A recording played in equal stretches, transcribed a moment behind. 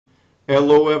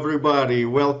Hello, everybody.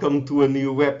 Welcome to a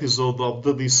new episode of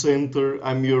The Dissenter.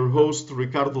 I'm your host,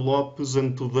 Ricardo Lopes,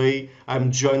 and today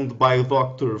I'm joined by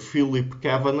Dr. Philip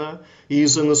Kavanagh. He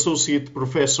is an associate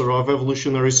professor of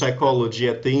evolutionary psychology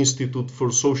at the Institute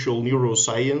for Social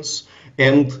Neuroscience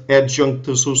and adjunct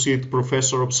associate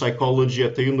professor of psychology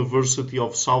at the University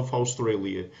of South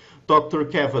Australia. Dr.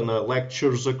 Kavanagh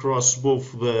lectures across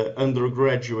both the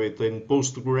undergraduate and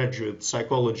postgraduate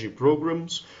psychology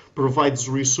programs, provides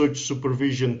research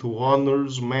supervision to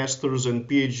honors, masters, and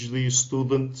PhD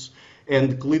students,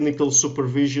 and clinical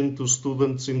supervision to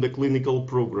students in the clinical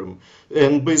program.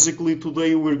 And basically,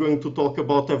 today we're going to talk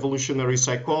about evolutionary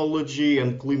psychology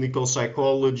and clinical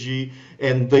psychology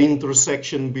and the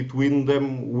intersection between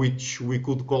them, which we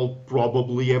could call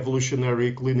probably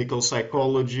evolutionary clinical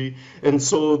psychology. And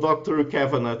so, Dr.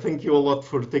 Kavanagh, thank you a lot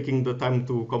for taking the time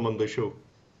to come on the show.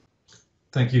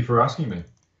 Thank you for asking me.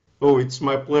 Oh, it's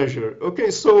my pleasure.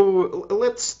 Okay, so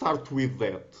let's start with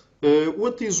that.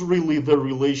 What is really the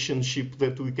relationship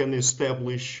that we can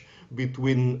establish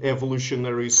between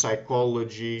evolutionary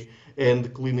psychology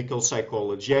and clinical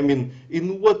psychology? I mean,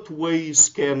 in what ways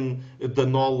can the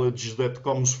knowledge that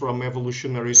comes from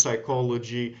evolutionary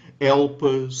psychology help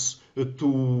us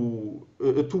to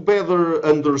better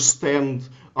understand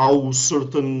how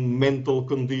certain mental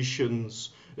conditions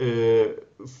uh,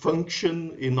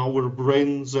 function in our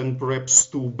brains and perhaps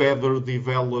to better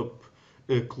develop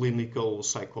clinical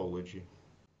psychology?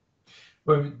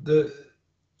 Well,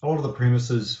 a lot of the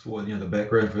premises for the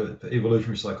background for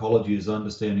evolutionary psychology is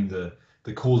understanding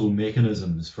the causal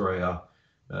mechanisms for our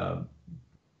um,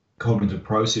 cognitive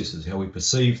processes, how we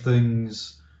perceive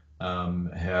things,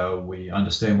 how we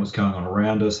understand what's going on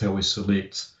around us, how we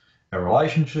select our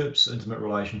relationships, intimate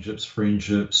relationships,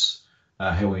 friendships,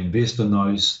 how we invest in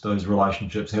those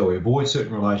relationships, how we avoid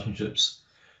certain relationships.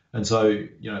 And so,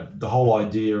 the whole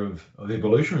idea of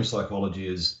evolutionary psychology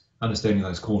is understanding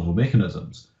those causal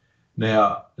mechanisms.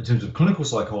 Now, in terms of clinical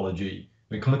psychology,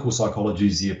 I mean, clinical psychology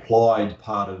is the applied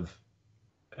part of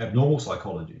abnormal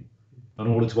psychology. In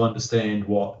order to understand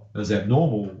what is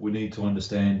abnormal, we need to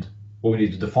understand, or we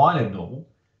need to define abnormal,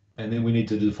 and then we need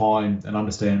to define and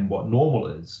understand what normal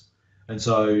is. And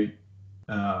so,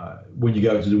 when you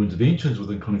go to do interventions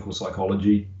within clinical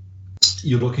psychology,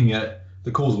 you're looking at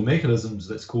the causal mechanisms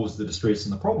that's caused the distress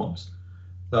and the problems.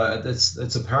 So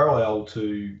it's a parallel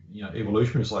to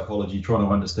evolutionary psychology trying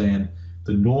to understand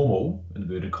the normal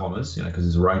inverted commas, because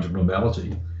there's a range of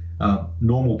normality,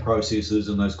 normal processes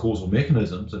and those causal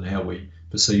mechanisms and how we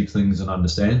perceive things and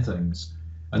understand things.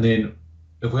 And then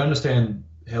if we understand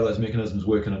how those mechanisms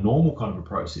work in a normal kind of a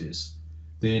process,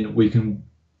 then we can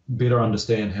better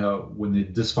understand how when they're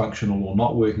dysfunctional or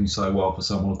not working so well for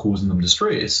someone or causing them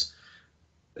distress,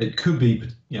 it could be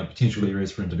potentially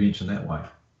areas for intervention that way.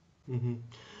 Mhm.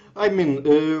 I mean,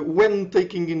 when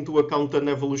taking into account an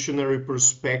evolutionary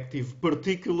perspective,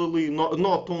 particularly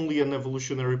not only an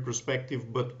evolutionary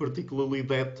perspective, but particularly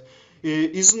that,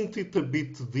 isn't it a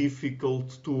bit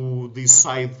difficult to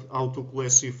decide how to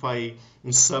classify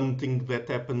something that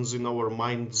happens in our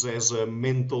minds as a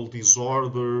mental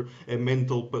disorder, a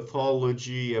mental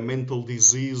pathology, a mental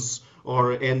disease,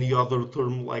 or any other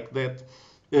term like that?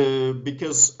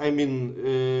 Because I mean,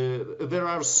 there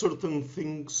are certain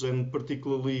things, and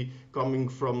particularly coming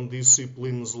from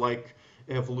disciplines like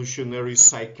evolutionary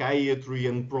psychiatry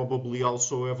and probably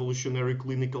also evolutionary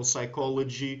clinical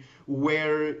psychology,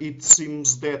 where it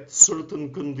seems that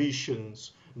certain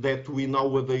conditions that we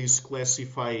nowadays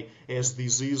classify as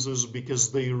diseases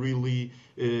because they really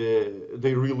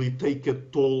take a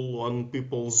toll on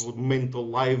people's mental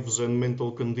lives and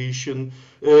mental condition.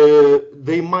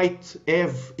 They might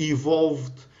have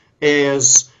evolved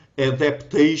as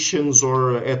adaptations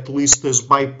or at least as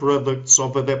byproducts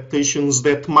of adaptations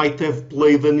that might have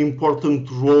played an important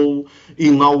role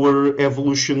in our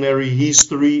evolutionary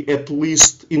history, at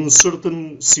least in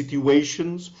certain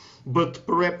situations. But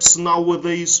perhaps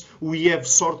nowadays we have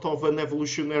sort of an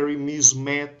evolutionary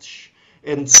mismatch,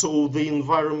 and so the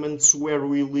environments where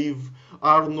we live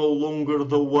are no longer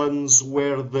the ones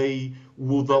where they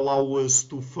would allow us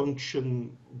to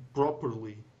function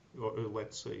properly, or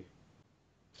let's say.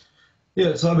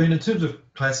 Yeah, so I mean, in terms of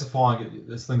classifying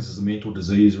these things as a mental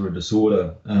disease or a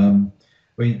disorder, I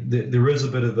mean, there is a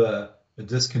bit of a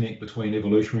disconnect between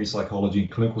evolutionary psychology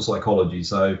and clinical psychology.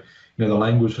 So, the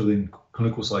language within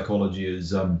clinical psychology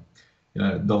is,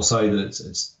 they'll say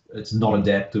that it's not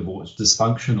adaptive or it's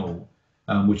dysfunctional,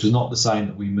 which is not the same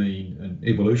that we mean in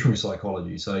evolutionary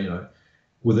psychology. So,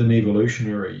 within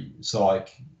evolutionary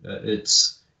psych,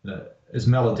 it's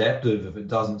maladaptive if it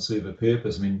doesn't serve a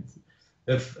purpose. I mean,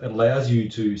 if it allows you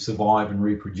to survive and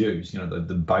reproduce,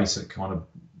 the basic kind of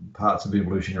parts of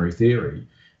evolutionary theory,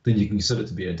 then you can consider it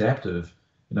to be adaptive.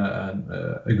 And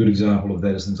a good example of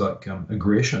that is things like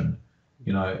aggression.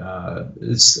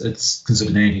 It's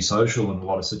considered antisocial in a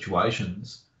lot of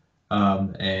situations,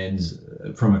 and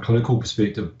from a clinical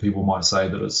perspective, people might say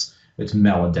that it's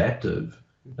maladaptive.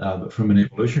 But from an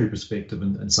evolutionary perspective,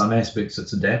 in some aspects,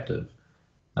 it's adaptive.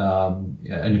 And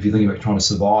if you think about trying to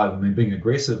survive, I mean, being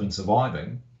aggressive and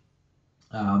surviving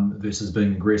versus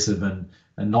being aggressive and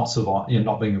not survive,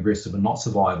 not being aggressive and not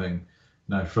surviving,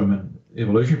 from an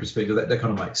evolutionary perspective, that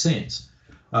kind of makes sense.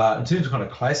 In terms of kind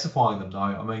of classifying them, though,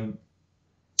 I mean,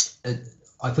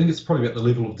 I think it's probably about the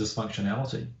level of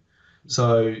dysfunctionality.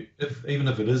 So even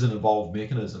if it is an evolved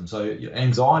mechanism, so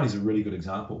anxiety is a really good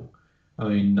example. I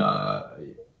mean,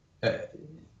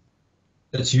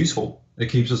 it's useful. It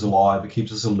keeps us alive. It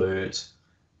keeps us alert.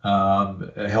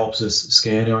 It helps us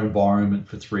scan our environment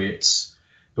for threats.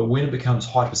 But when it becomes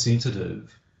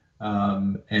hypersensitive,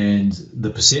 and the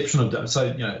perception of,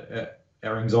 so,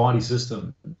 our anxiety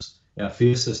systems, our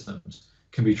fear systems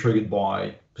can be triggered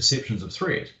by perceptions of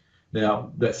threat.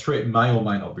 Now, that threat may or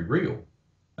may not be real.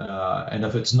 And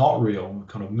if it's not real,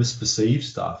 kind of misperceived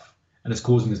stuff, and it's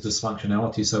causing us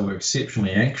dysfunctionality, so we're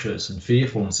exceptionally anxious and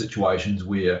fearful in situations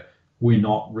where we're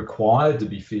not required to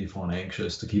be fearful and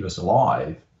anxious to keep us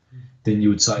alive, then you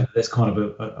would say that's kind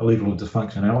of a level of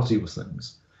dysfunctionality with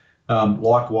things.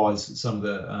 Likewise, some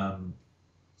of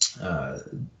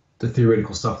the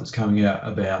theoretical stuff that's coming out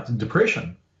about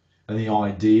depression and the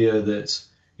idea that,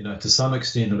 to some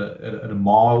extent at a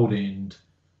mild end,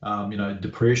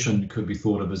 depression could be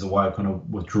thought of as a way of kind of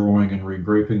withdrawing and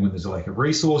regrouping when there's a lack of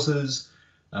resources.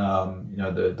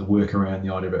 The work around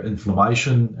the idea about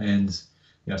inflammation, and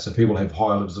so people have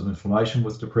high levels of inflammation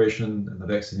with depression, and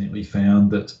they've accidentally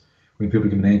found that when people are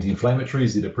given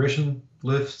anti-inflammatories, their depression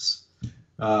lifts.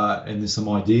 And there's some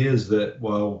ideas that,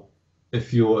 well,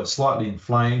 if you're slightly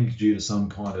inflamed due to some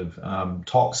kind of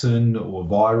toxin or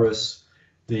virus,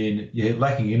 then you're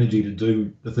lacking energy to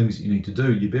do the things that you need to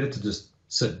do. You're better to just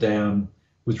sit down,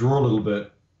 withdraw a little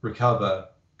bit, recover,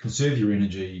 conserve your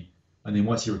energy, and then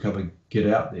once you recover, get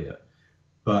out there.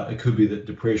 But it could be that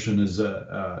depression is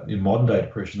in modern day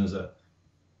depression is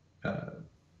an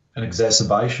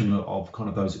exacerbation of kind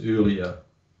of those earlier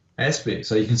aspects.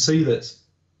 So you can see that,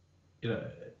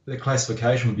 the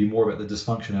classification would be more about the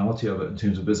dysfunctionality of it in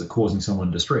terms of, is it causing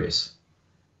someone distress?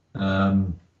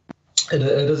 It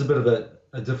is a bit of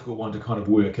a difficult one to kind of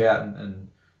work out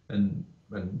and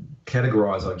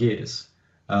categorize, I guess.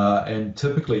 And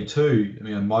typically too, I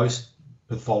mean, most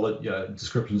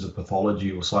descriptions of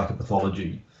pathology or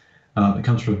psychopathology, it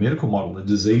comes from a medical model, a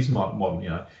disease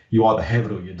model. You either have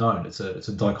it or you don't. It's a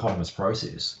dichotomous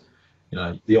process.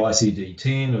 The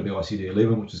ICD-10 or the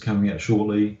ICD-11, which is coming out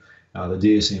shortly, the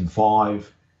DSM-5,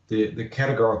 the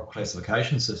categorical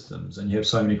classification systems, and you have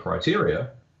so many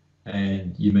criteria,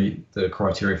 and you meet the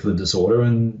criteria for the disorder,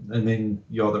 and then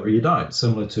you either or you don't.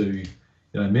 Similar to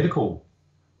medical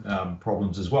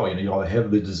problems as well. You either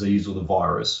have the disease or the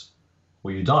virus,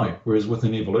 or you don't. Whereas with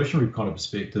an evolutionary kind of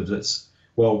perspective, it's,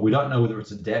 well, we don't know whether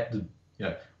it's adaptive.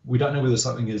 We don't know whether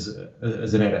something is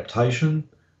an adaptation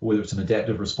or whether it's an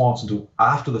adaptive response until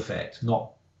after the fact,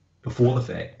 not before the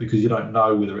fact, because you don't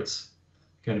know whether it's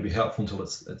going to be helpful until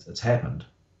it's happened.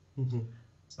 Mm-hmm.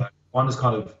 So one is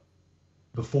kind of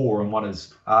before and one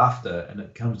is after, and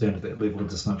it comes down to that level of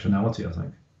dysfunctionality, I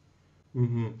think.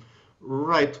 Mm-hmm.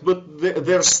 Right, but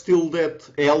there's still that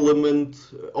element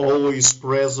always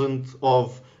present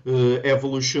of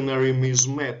evolutionary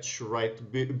mismatch, right?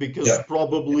 Because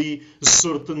probably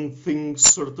certain things,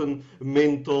 certain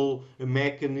mental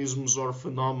mechanisms or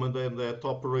phenomena that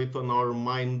operate on our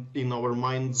mind, in our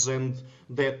minds, and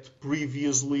that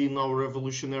previously in our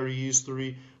evolutionary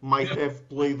history might have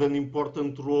played an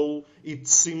important role.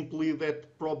 It's simply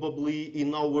that probably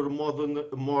in our modern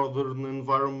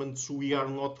environments we are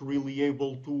not really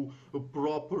able to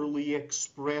properly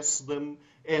express them,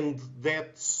 and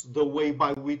that's the way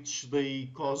by which they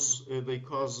make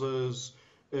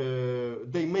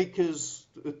us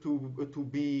to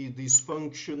be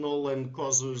dysfunctional and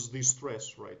cause us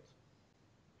distress, right?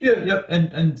 Yeah.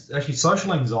 And actually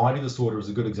social anxiety disorder is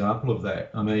a good example of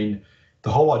that. I mean,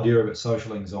 the whole idea of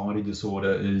social anxiety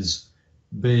disorder is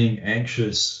being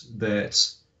anxious that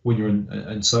when you're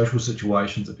in social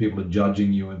situations that people are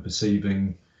judging you and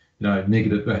perceiving, having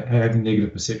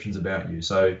negative perceptions about you.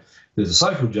 So there's a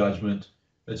social judgment.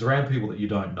 It's around people that you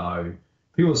don't know.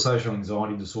 People with social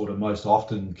anxiety disorder most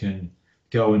often can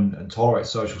go and tolerate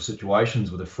social situations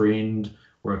with a friend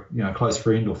or a close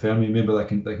friend or family member. They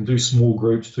can do small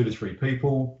groups, 2 to 3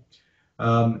 people.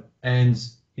 And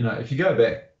if you go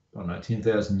back, I don't know,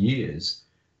 10,000 years,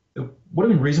 it would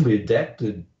have been reasonably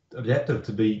adaptive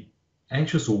to be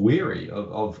anxious or wary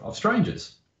of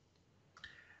strangers.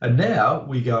 And now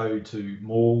we go to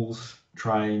malls,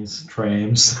 trains,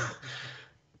 trams,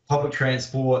 public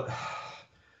transport,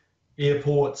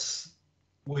 airports,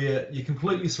 where you're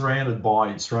completely surrounded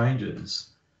by strangers.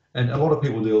 And a lot of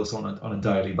people do this on a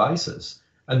daily basis,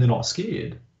 and they're not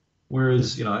scared.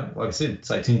 Whereas, like I said,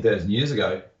 say 10,000 years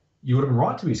ago, you would have been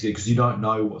right to be scared because you don't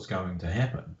know what's going to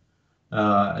happen.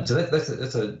 And so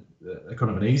that's a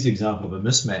kind of an easy example of a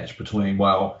mismatch between,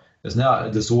 well, it's now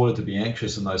a disorder to be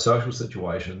anxious in those social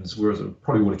situations, whereas it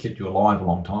probably would have kept you alive a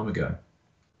long time ago.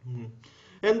 Mhm.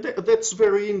 And that's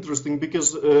very interesting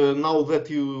because now that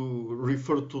you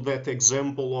refer to that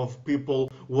example of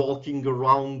people walking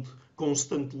around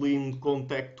constantly in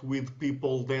contact with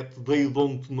people that they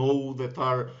don't know, that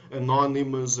are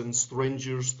anonymous and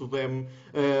strangers to them,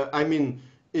 I mean,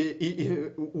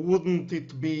 wouldn't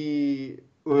it be,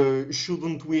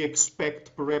 shouldn't we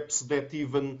expect perhaps that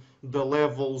even the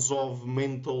levels of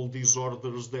mental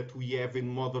disorders that we have in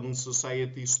modern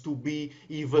societies to be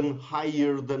even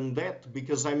higher than that?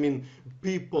 Because I mean,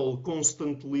 people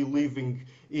constantly living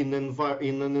in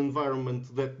an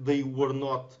environment that they were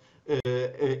not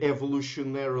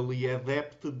evolutionarily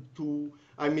adapted to.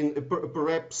 I mean,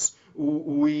 perhaps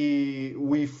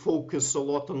we focus a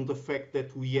lot on the fact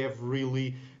that we have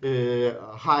really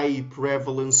high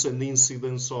prevalence and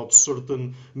incidence of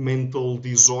certain mental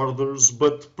disorders,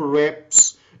 but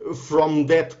perhaps from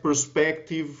that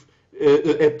perspective,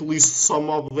 at least some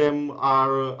of them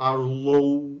are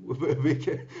low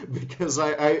because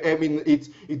I mean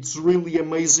it's really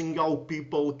amazing how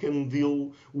people can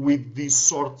deal with these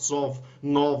sorts of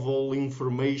novel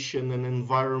information and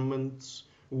environments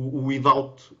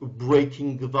without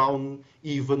breaking down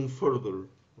even further,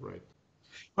 right?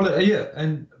 Well, yeah,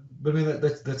 but I mean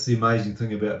that's the amazing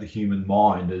thing about the human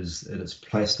mind is that it's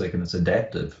plastic and it's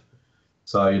adaptive.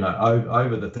 So,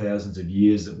 over the thousands of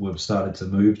years that we've started to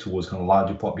move towards kind of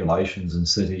larger populations and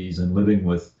cities and living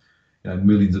with,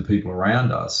 millions of people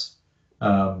around us,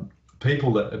 um,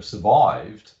 people that have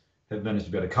survived have managed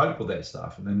to be able to cope with that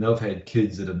stuff. And then they've had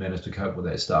kids that have managed to cope with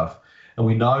that stuff. And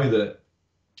we know that,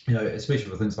 especially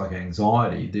for things like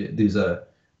anxiety, there's a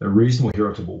reasonable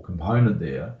heritable component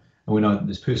there. And we know that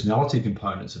there's personality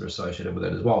components that are associated with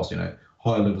that as well. So,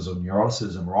 higher levels of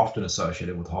neuroticism are often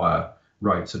associated with higher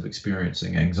rates of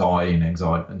experiencing anxiety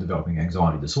and developing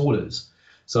anxiety disorders.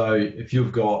 So if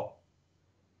you've got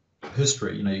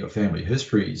history, you've got family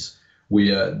histories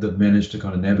where they've managed to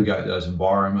kind of navigate those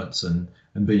environments and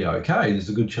be okay, there's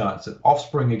a good chance that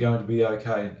offspring are going to be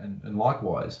okay and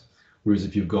likewise. Whereas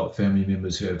if you've got family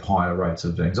members who have higher rates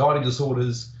of anxiety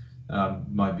disorders,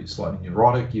 maybe slightly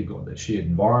neurotic, you've got that shared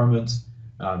environment,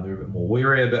 they're a bit more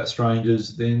wary about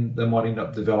strangers, then they might end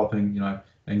up developing,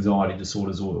 anxiety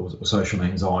disorders or social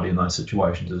anxiety in those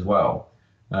situations as well.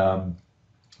 But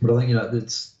I think,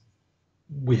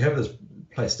 we have this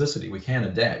plasticity, we can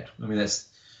adapt. I mean,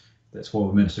 that's why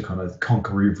we've managed to kind of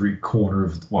conquer every corner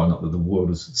of, well, not that the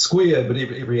world is square, but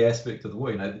every aspect of the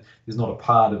world. There's not a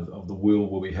part of the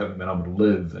world where we haven't been able to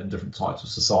live in different types of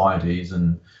societies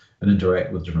and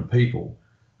interact with different people.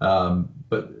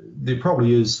 But there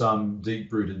probably is some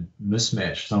deep-rooted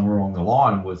mismatch somewhere along the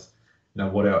line with,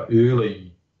 what our early,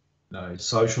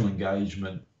 social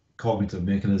engagement cognitive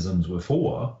mechanisms were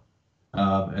for,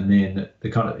 and then the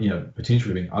kind of,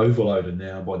 potentially being overloaded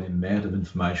now by the amount of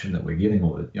information that we're getting,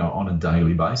 on a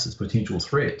daily basis, potential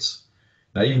threats.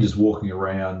 Now, even just walking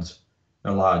around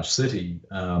a large city,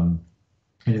 the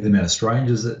amount of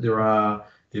strangers that there are,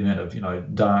 the amount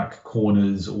of, dark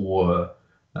corners or,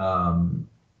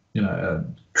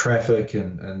 traffic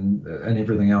and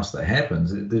everything else that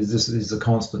happens. There's a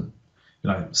constant,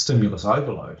 stimulus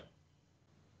overload.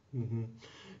 Mhm.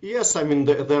 Yes, I mean,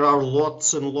 there are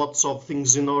lots and lots of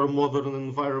things in our modern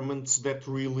environments that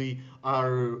really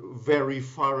are very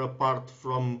far apart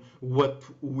from what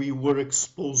we were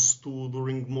exposed to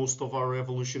during most of our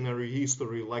evolutionary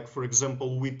history. Like, for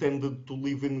example, we tended to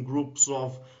live in groups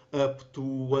of up to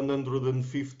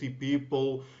 150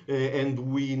 people,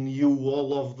 and we knew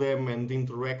all of them and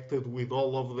interacted with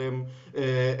all of them,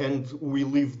 and we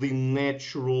lived in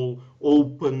natural,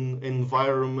 open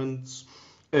environments.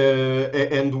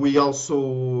 And we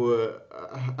also,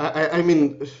 I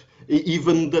mean,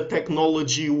 even the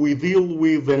technology we deal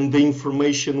with and the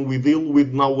information we deal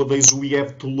with nowadays, we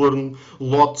have to learn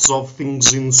lots of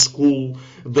things in school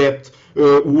that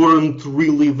weren't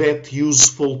really that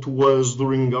useful to us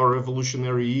during our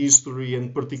evolutionary history,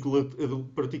 and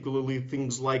particularly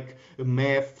things like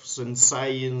maths and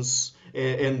science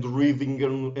and reading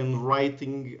and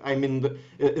writing. I mean,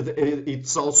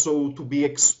 it's also to be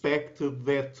expected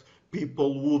that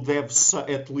people would have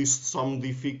at least some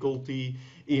difficulty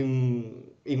in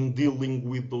dealing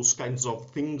with those kinds of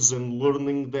things and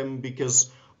learning them,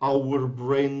 because our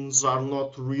brains are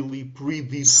not really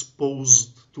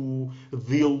predisposed to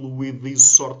deal with these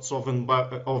sorts of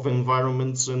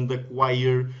environments and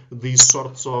acquire these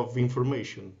sorts of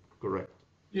information. Correct.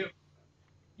 Yeah,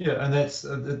 yeah, and that's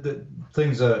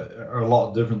things are a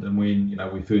lot different than when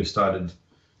we first started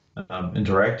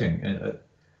interacting. And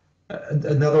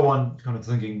another one, kind of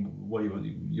thinking what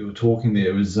you were talking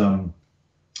there was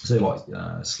say like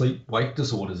sleep wake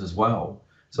disorders as well.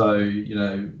 So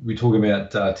we talk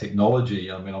about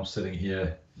technology. I mean, I'm sitting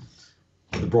here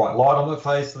with a bright light on my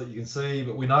face that you can see,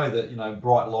 but we know that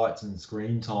bright lights and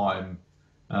screen time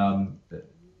um,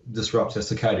 disrupts our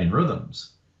circadian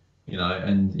rhythms.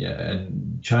 And yeah,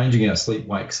 and changing our sleep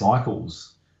wake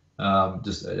cycles,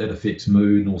 just it affects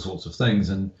mood and all sorts of things.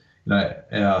 And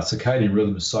our circadian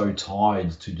rhythm is so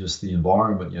tied to just the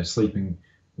environment. Sleeping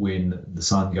when the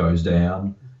sun goes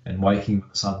down and waking when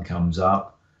the sun comes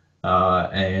up.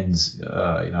 And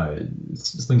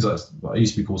it's things like what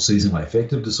used to be called seasonal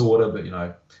affective disorder, but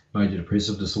major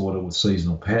depressive disorder with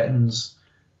seasonal patterns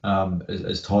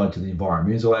is tied to the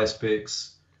environmental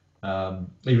aspects.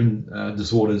 Even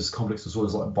complex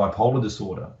disorders like bipolar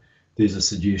disorder. There's a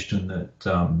suggestion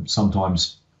that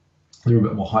sometimes they're a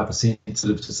bit more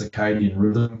hypersensitive to circadian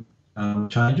rhythm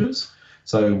changes.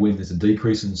 So when there's a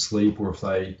decrease in sleep, or if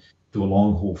they do a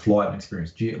long haul flight and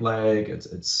experience jet lag,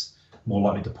 it's more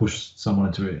likely to push someone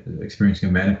into experiencing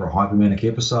a manic or a hypomanic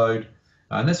episode.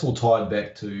 And that's all tied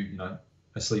back to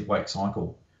a sleep wake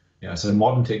cycle. So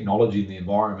modern technology and the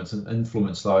environments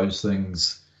influence those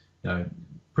things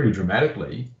pretty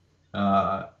dramatically.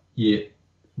 Yet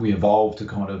we evolved to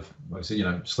kind of, like I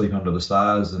said, sleep under the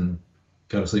stars and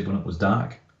go to sleep when it was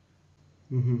dark.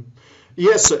 Mm-hmm.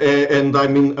 Yes, and I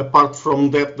mean, apart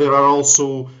from that, there are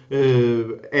also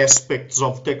aspects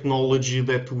of technology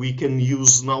that we can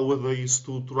use nowadays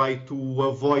to try to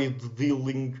avoid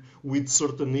dealing with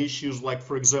certain issues. Like,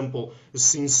 for example,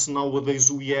 since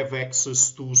nowadays we have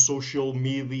access to social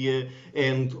media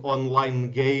and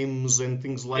online games and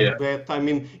things like that, I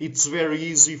mean, it's very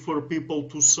easy for people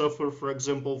to suffer, for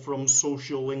example, from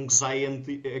social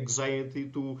anxiety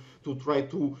to try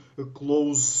to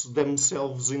close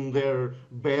themselves in their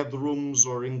bedrooms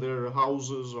or in their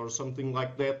houses or something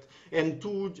like that, and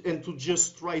to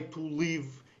just try to live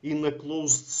in a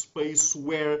closed space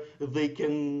where they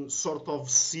can sort of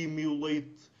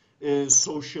simulate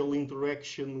social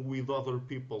interaction with other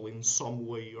people in some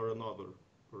way or another.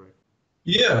 Correct.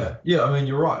 Yeah. I mean,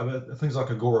 you're right. I mean, things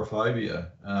like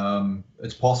agoraphobia.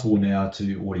 It's possible now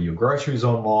to order your groceries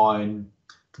online,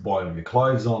 to buy all your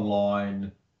clothes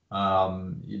online.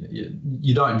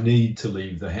 You don't need to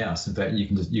leave the house. In fact, you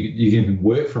can even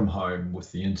work from home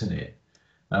with the internet.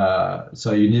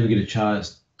 So you never get a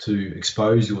chance to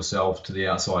expose yourself to the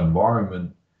outside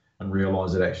environment and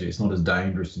realize that actually it's not as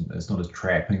dangerous and it's not as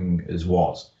trapping as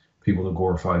what people with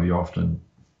agoraphobia often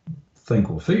think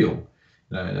or feel.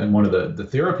 And one of the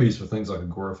therapies for things like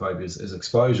agoraphobia is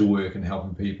exposure work and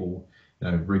helping people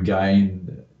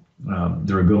regain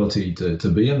their ability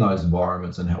to be in those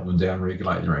environments and help them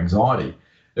down-regulate their anxiety.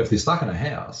 If they're stuck in a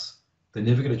house, they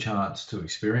never get a chance to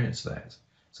experience that.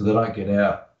 So they don't get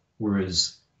out.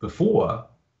 Whereas before,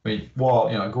 I mean, while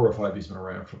agoraphobia's been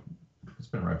around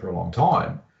for a long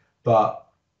time, but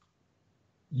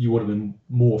you would have been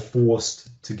more forced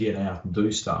to get out and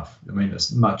do stuff. I mean,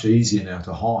 it's much easier now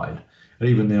to hide. And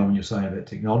even now, when you're saying about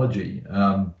technology,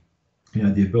 the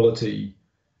ability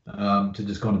to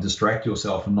just kind of distract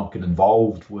yourself and not get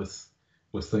involved with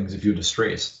things if you're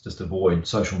distressed, just avoid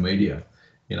social media,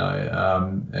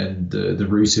 and the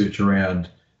research around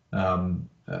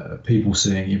people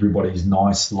seeing everybody's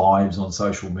nice lives on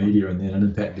social media and then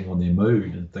impacting on their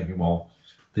mood and thinking, well,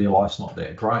 their life's not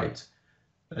that great.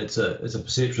 It's a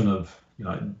perception of,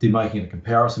 they're making a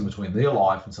comparison between their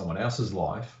life and someone else's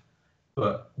life,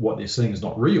 but what they're seeing is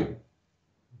not real.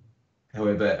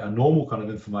 However, a normal kind of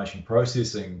information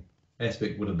processing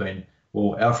aspect would have been,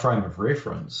 well, our frame of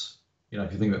reference,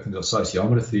 if you think about things like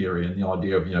sociometer theory and the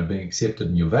idea of, being accepted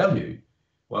in your value,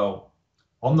 well,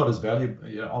 I'm not as valuable,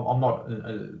 I'm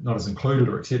not as included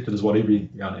or accepted as what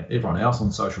everyone else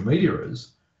on social media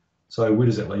is. So where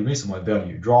does that leave me? So my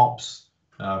value drops,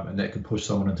 and that could push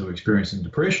someone into experiencing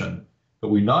depression. But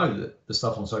we know that the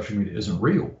stuff on social media isn't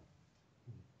real.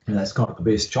 And that's kind of the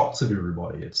best shots of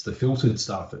everybody. It's the filtered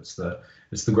stuff. It's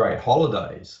the great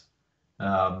holidays.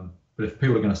 But if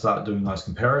people are going to start doing those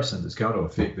comparisons, it's going to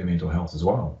affect their mental health as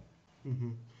well.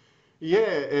 Mm-hmm. Yeah,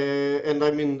 and I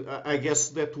mean, I guess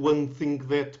that one thing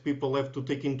that people have to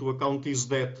take into account is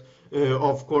that,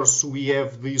 of course, we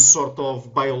have these sort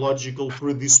of biological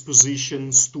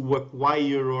predispositions to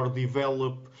acquire or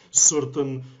develop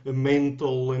certain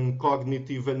mental and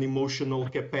cognitive and emotional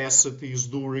capacities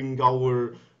during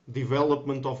our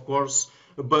development, of course.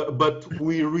 But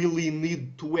we really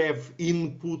need to have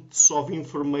inputs of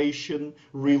information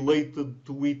related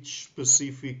to each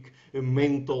specific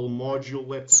mental module,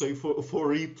 let's say,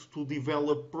 for it to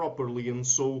develop properly. And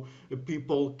so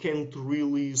people can't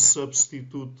really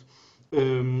substitute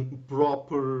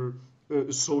proper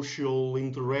social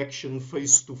interaction,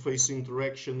 face-to-face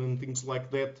interaction, and things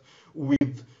like that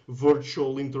with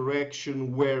virtual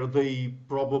interaction, where they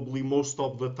probably most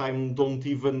of the time don't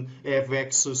even have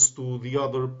access to the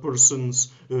other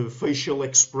person's facial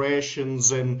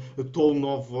expressions and tone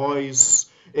of voice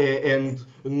and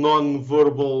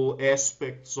non-verbal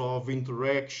aspects of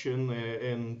interaction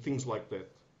and things like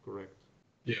that. Correct.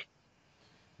 Yeah.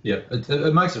 Yeah,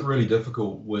 it makes it really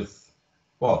difficult with,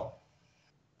 well,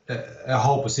 our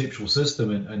whole perceptual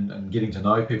system and getting to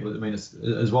know people. I mean, it's,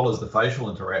 as well as the facial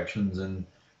interactions and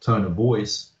tone of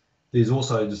voice, there's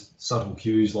also just subtle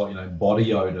cues like,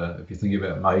 body odor, if you think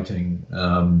about mating,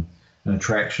 and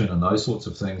attraction and those sorts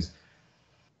of things.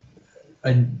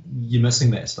 And you're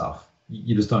missing that stuff.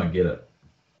 You just don't get it.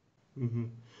 Mhm.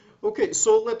 Okay,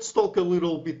 so let's talk a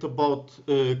little bit about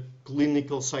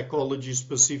clinical psychology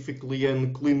specifically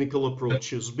and clinical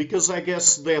approaches, because I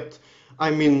guess that,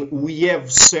 I mean, we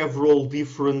have several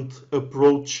different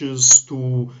approaches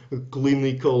to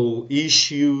clinical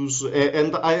issues,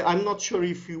 and I'm not sure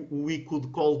if we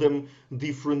could call them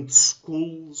different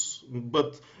schools,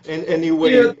 but Yeah,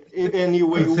 anyway, in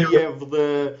we theory. have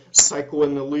the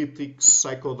psychoanalytic,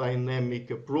 psychodynamic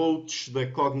approach, the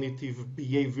cognitive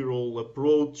behavioral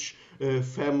approach,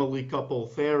 family couple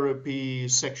therapy,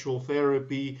 sexual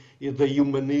therapy, the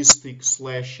humanistic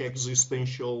slash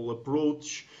existential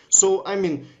approach. So, I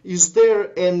mean, is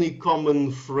there any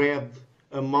common thread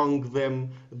among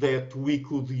them that we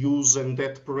could use and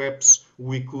that perhaps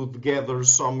we could gather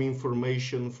some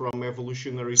information from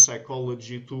evolutionary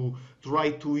psychology to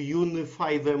try to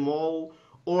unify them all?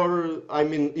 Or, I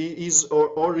mean,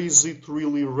 or is it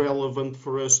really relevant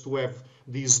for us to have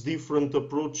these different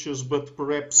approaches, but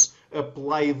perhaps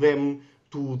apply them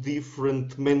to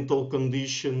different mental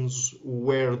conditions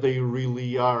where they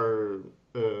really are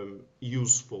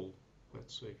useful,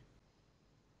 let's say?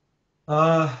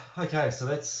 Okay, so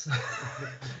that's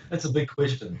that's a big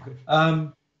question.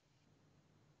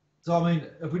 So I mean,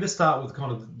 if we just start with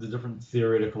kind of the different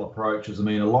theoretical approaches, I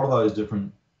mean, a lot of those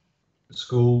different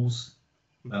schools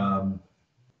Mhm. um,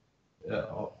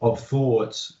 of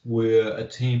thought were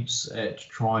attempts at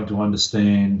trying to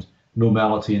understand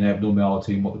normality and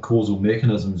abnormality and what the causal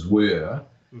mechanisms were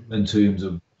Mhm. in terms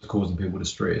of causing people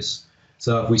distress.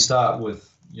 So if we start with,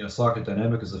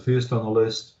 psychodynamic as the first on the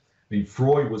list, I mean,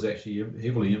 Freud was actually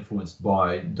heavily influenced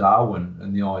by Darwin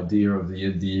and the idea of the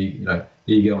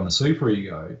ego and the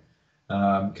superego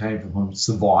came from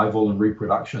survival and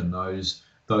reproduction, those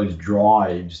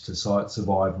drives to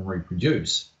survive and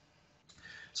reproduce.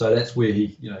 So that's where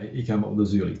he came up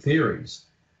with his early theories.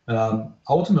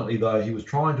 Ultimately, though, he was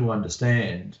trying to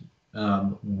understand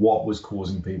what was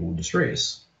causing people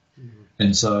distress, Mhm.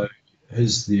 and so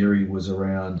his theory was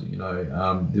around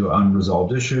there were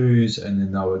unresolved issues, and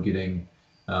then they were getting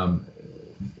um,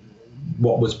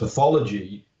 what was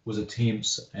pathology was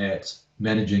attempts at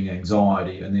managing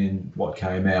anxiety, and then what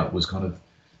came out was kind of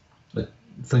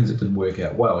things that didn't work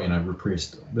out well,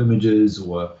 repressed images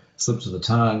or slips of the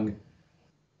tongue.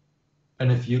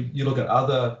 And if you look at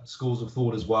other schools of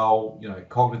thought as well,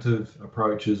 cognitive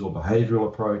approaches or behavioral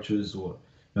approaches, or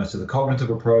so the cognitive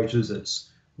approaches, it's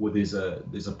where there's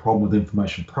a problem with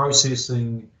information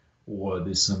processing, or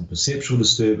there's some perceptual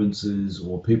disturbances,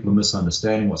 or people are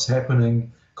misunderstanding what's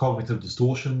happening, cognitive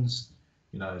distortions,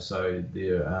 so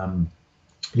they've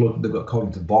got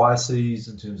cognitive biases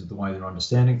in terms of the way they're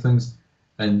understanding things,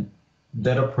 and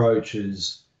that approach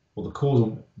is, well, the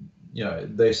causal,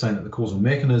 they're saying that the causal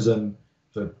mechanism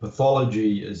for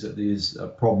pathology is that there's a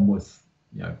problem with,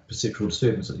 perceptual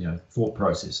disturbances, thought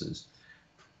processes.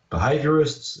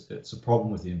 Behaviorists, it's a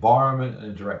problem with the environment and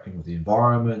interacting with the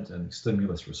environment and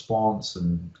stimulus response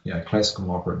and, classical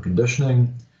and operant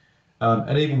conditioning.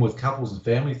 And even with couples and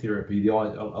family therapy, a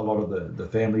lot of the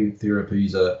family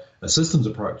therapies are systems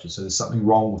approaches. So there's something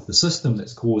wrong with the system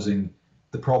that's causing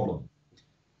the problem.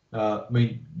 I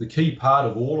mean, the key part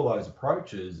of all of those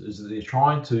approaches is that they're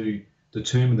trying to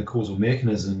determine the causal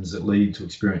mechanisms that lead to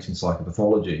experiencing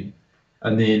psychopathology.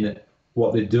 And then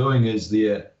what they're doing is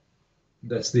they're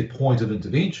that's their point of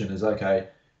intervention is, okay,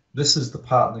 this is the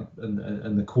part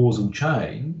in the causal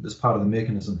chain, this part of the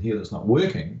mechanism here that's not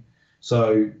working.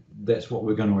 So that's what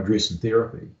we're going to address in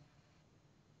therapy.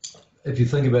 If you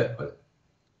think about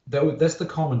that's the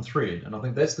common thread, and I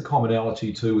think that's the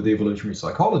commonality too with evolutionary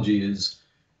psychology is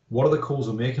what are the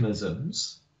causal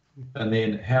mechanisms, and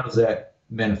then how does that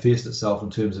manifest itself in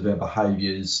terms of our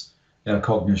behaviors, our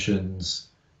cognitions,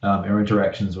 our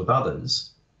interactions with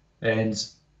others, and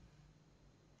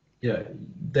yeah,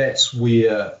 that's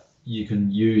where you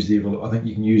can use I think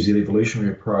you can use the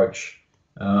evolutionary approach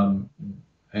and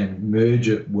merge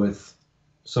it with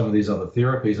some of these other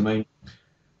therapies. I mean,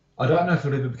 I don't know if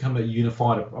it'll ever become a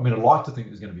unified. I mean, I'd like to think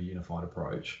there's going to be a unified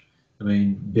approach. I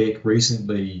mean, Beck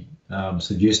recently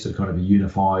suggested kind of a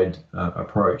unified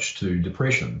approach to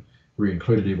depression, where he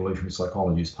included evolutionary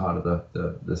psychology as part of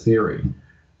the theory.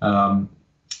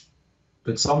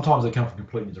 But sometimes they come from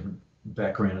completely different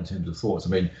background in terms of thoughts. I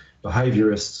mean,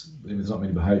 behaviorists, there's not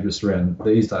many behaviorists around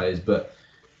these days, but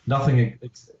nothing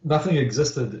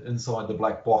existed inside the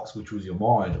black box, which was your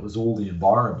mind. It was all the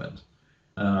environment.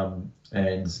 And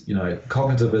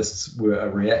cognitivists were a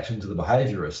reaction to the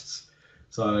behaviorists.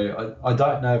 So I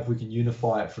don't know if we can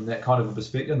unify it from that kind of a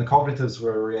perspective. And the cognitives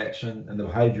were a reaction, and the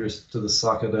behaviorists to the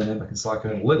psychodynamic and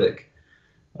psychoanalytic.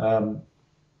 So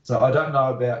I don't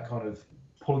know about kind of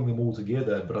pulling them all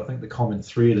together, but I think the common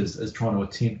thread is trying to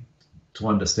attempt to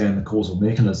understand the causal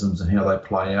mechanisms and how they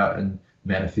play out and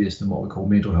manifest in what we call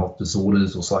mental health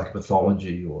disorders or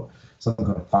psychopathology or some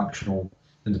kind of functional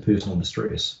interpersonal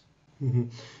distress. Mm-hmm.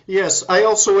 Yes, I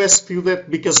also asked you that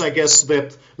because I guess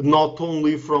that not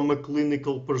only from a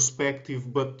clinical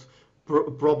perspective, but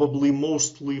probably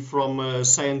mostly from a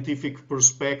scientific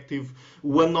perspective,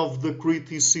 one of the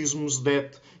criticisms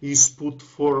that is put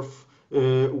forth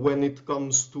when it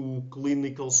comes to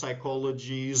clinical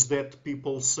psychology is that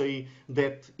people say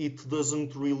that it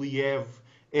doesn't really have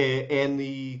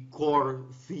any core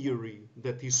theory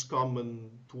that is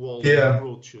common to all the Yeah,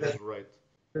 approaches, right?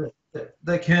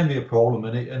 that can be a problem,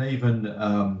 and even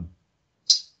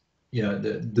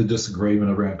the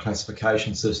disagreement around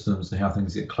classification systems and how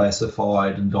things get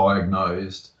classified and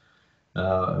diagnosed.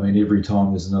 I mean, every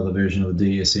time there's another version of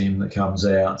the DSM that comes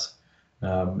out,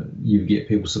 you get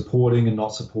people supporting and not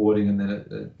supporting, and then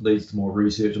it leads to more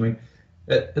research. I mean,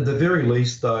 at the very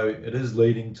least, though, it is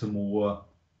leading to more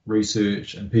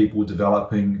research and people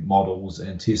developing models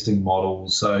and testing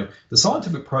models. So the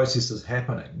scientific process is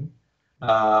happening.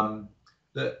 Um,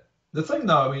 the thing,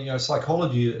 though, I mean,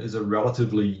 psychology is a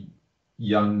relatively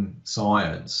young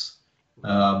science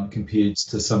compared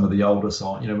to some of the older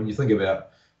science. When you think about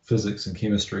physics and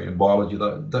chemistry and biology,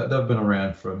 they've been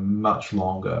around for much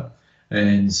longer,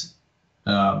 and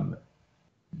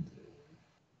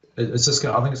it's just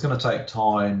I think it's going to take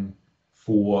time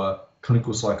for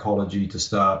clinical psychology to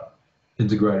start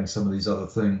integrating some of these other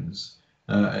things.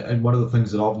 And one of the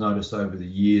things that I've noticed over the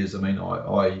years, I mean,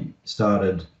 I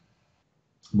started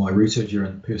my research here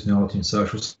in personality and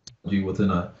social psychology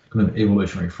within a kind of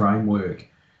evolutionary framework.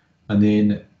 And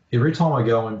then every time I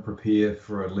go and prepare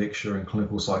for a lecture in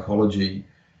clinical psychology,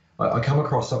 I come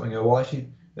across something, well, actually,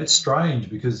 it's strange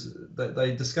because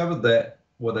they discovered that,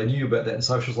 well, they knew about that in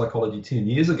social psychology 10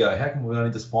 years ago. How come we're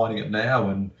only just finding it now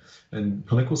in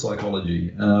clinical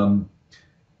psychology?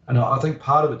 And I think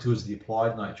part of it too is the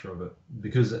applied nature of it,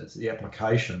 because it's the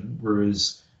application,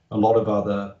 whereas a lot of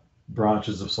other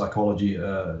branches of psychology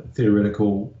are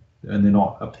theoretical and they're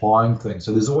not applying things.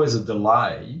 So there's always a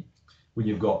delay when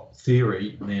you've got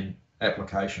theory and then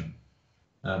application.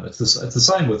 It's the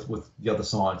same with the other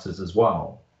sciences as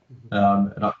well.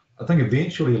 And I think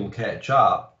eventually it'll catch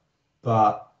up,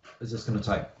 but it's just going to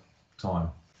take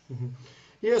time. Mm-hmm.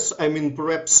 Yes, I mean,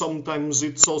 perhaps sometimes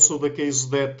it's also the case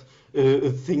that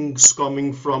things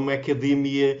coming from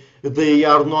academia, they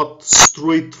are not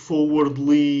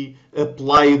straightforwardly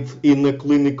applied in a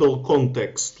clinical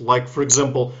context. Like, for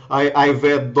example, I've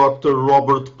had Dr.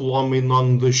 Robert Plomin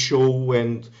on the show,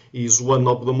 and he's one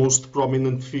of the most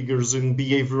prominent figures in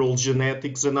behavioral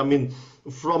genetics. And I mean,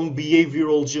 from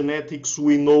behavioral genetics,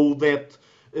 we know that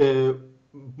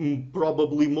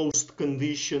probably most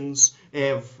conditions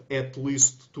have, at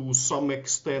least to some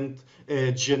extent,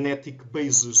 a genetic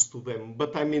basis to them.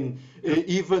 But I mean,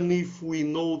 even if we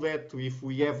know that, if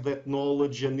we have that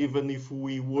knowledge, and even if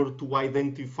we were to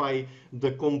identify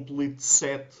the complete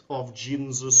set of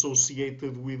genes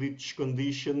associated with each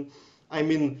condition, I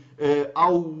mean,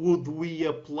 how would we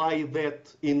apply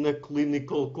that in a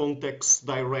clinical context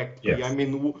directly? Yeah. I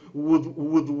mean,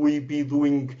 would we be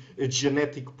doing a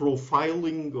genetic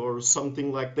profiling or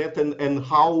something like that? And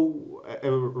how,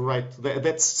 right,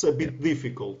 that's a bit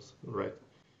difficult, right?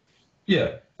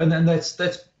 Yeah, and then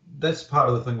that's part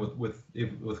of the thing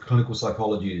with clinical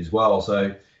psychology as well.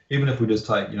 So even if we just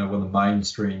take one of the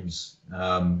mainstreams,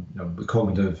 the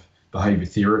cognitive behavior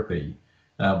therapy,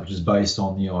 which is based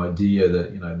on the idea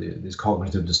that there's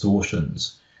cognitive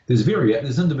distortions. There's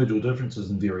individual differences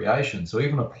and variations. So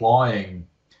even applying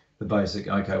the basic,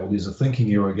 okay, well, there's a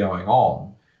thinking error going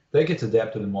on, that gets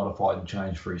adapted and modified and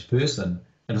changed for each person,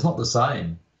 and it's not the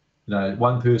same.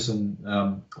 One person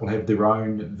will have their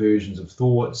own versions of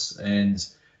thoughts, and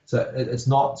so it's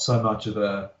not so much of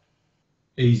a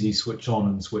easy switch on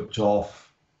and switch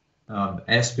off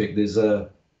aspect. There's a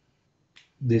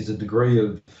degree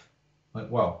of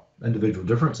individual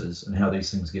differences in how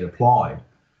these things get applied.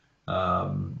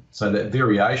 So that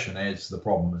variation adds to the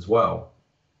problem as well.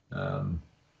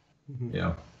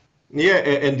 Yeah. Yeah,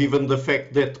 and even the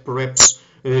fact that perhaps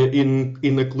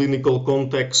in a clinical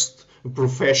context,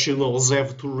 professionals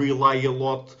have to rely a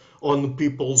lot on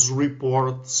people's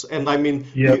reports, and I mean,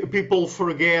 Yeah. people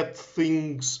forget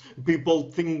things.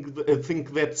 People think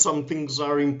that some things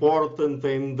are important,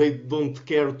 and they don't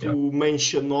care Yeah. to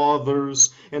mention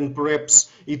others. And perhaps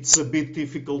it's a bit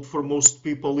difficult for most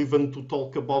people even to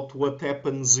talk about what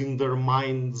happens in their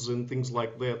minds and things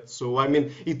like that. So I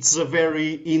mean, it's a very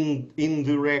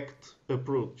indirect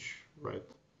approach, right?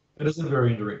 It is a very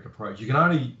indirect approach. You can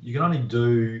only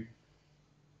do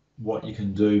what you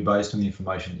can do based on the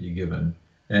information that you're given.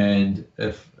 And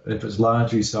if it's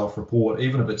largely self-report,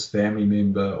 even if it's family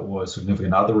member or a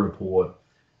significant other report,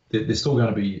 there's still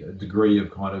going to be a degree of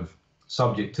kind of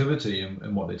subjectivity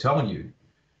in what they're telling you.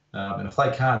 And if they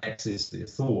can't access their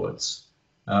thoughts,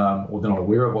 or they're not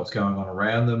aware of what's going on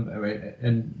around them, I mean,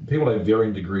 and people have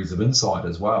varying degrees of insight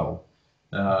as well.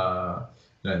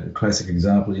 The classic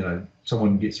example,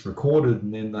 someone gets recorded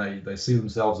and then they see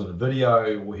themselves in a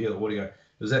video or hear the audio.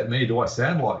 Is that me? Do I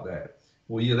sound like that?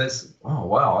 Well, yeah, oh,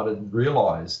 wow, I didn't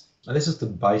realize. And that's just the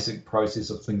basic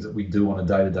process of things that we do on a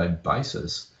day-to-day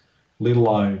basis, let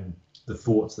alone the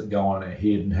thoughts that go on in our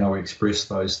head and how we express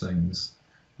those things.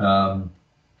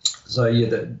 So yeah,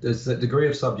 there's that degree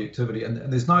of subjectivity,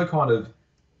 and there's no kind of,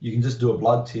 you can just do a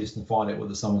blood test and find out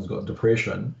whether someone's got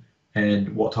depression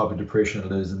and what type of depression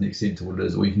it is and the extent to what it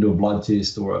is. Or you can do a blood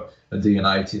test or a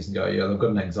DNA test and go, yeah, they've got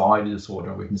an anxiety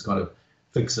disorder, and we can just kind of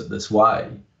fix it this way.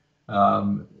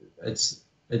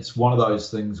 It's one of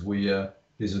those things where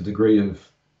there's a degree of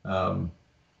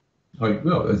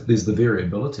there's the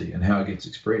variability in how it gets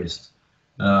expressed.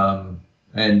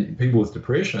 And people with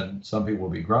depression, some people will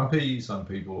be grumpy, some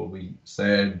people will be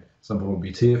sad, some people will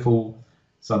be tearful,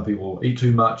 some people will eat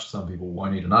too much, some people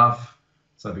won't eat enough,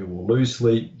 some people will lose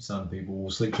sleep, some people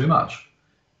will sleep too much.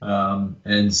 But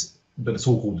it's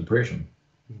all called depression.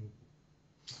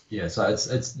 Yeah, so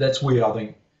that's where I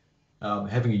think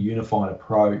having a unified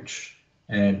approach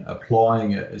and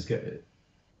applying it is good.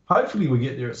 Hopefully we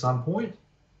get there at some point,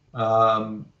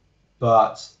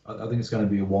 but I think it's going to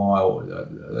be a while.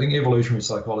 I think evolutionary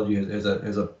psychology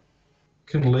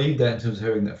can lead that in terms of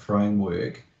having that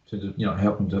framework to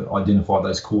helping to identify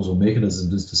those causal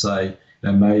mechanisms, is to say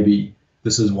maybe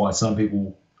this is why some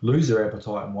people lose their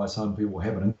appetite and why some people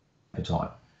have an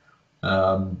appetite.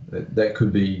 That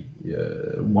could be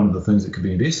one of the things that could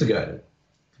be investigated.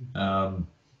 At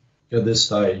this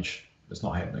stage, it's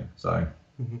not happening, so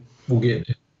we'll get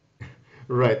there.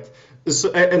 Right.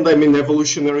 So, and I mean,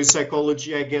 evolutionary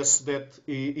psychology, I guess that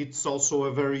it's also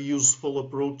a very useful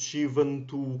approach even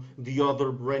to the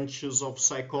other branches of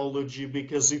psychology,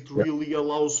 because it really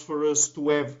allows for us to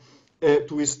have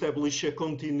to establish a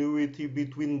continuity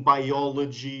between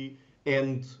biology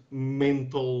and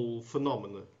mental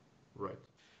phenomena, right?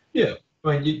 Yeah,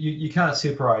 I mean, you can't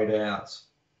separate out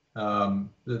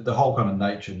the whole kind of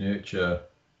nature nurture,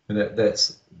 and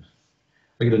that's,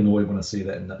 I get annoyed when I see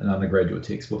that in undergraduate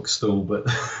textbooks still, but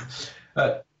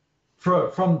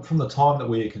from the time that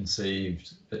we are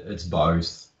conceived, it's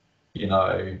both. We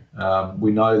know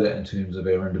that in terms of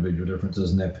our individual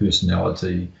differences and our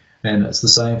personality, and it's the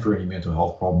same for any mental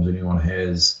health problems anyone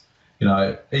has.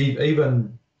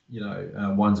 Even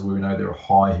ones where we know there are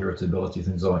high heritability,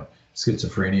 things like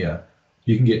schizophrenia.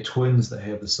 You can get twins that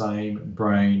have the same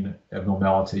brain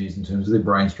abnormalities in terms of their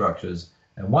brain structures,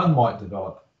 and one might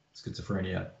develop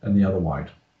schizophrenia and the other won't.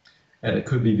 And it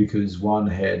could be because one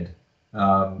had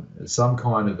some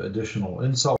kind of additional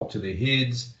insult to their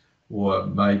heads, or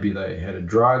maybe they had a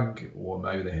drug, or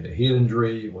maybe they had a head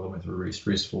injury, or they went through a really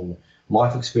stressful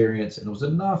life experience, and it was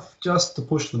enough just to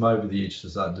push them over the edge to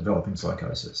start developing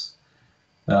psychosis.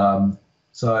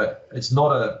 So it's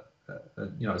not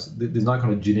there's no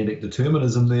kind of genetic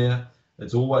determinism there.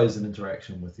 It's always an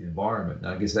interaction with the environment.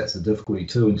 Now, I guess that's the difficulty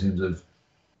too in terms of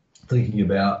thinking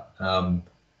about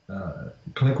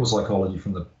clinical psychology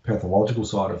from the pathological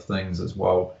side of things as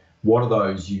well. What are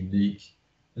those unique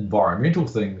environmental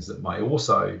things that may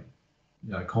also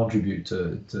contribute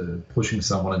to pushing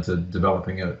someone into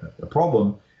developing a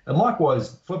problem? And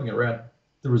likewise, flipping it around,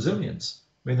 the resilience.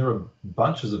 I mean, there are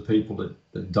bunches of people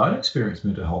that don't experience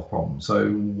mental health problems.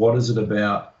 So what is it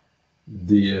about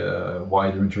the way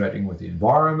they're interacting with the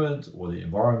environment or the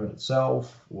environment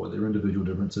itself or their individual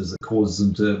differences that causes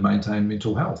them to maintain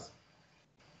mental health?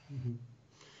 Mhm.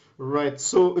 Right.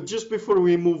 So just before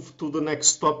we move to the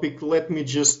next topic, let me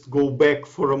just go back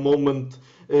for a moment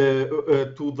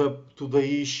to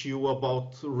the issue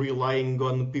about relying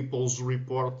on people's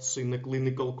reports in a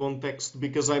clinical context,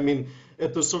 because I mean,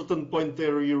 at a certain point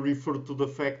there you refer to the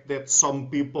fact that some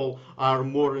people are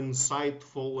more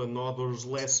insightful and others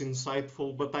less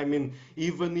insightful. But I mean,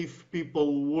 even if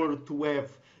people were to have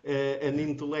an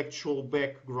intellectual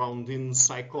background in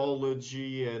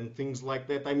psychology and things like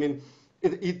that, I mean,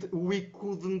 we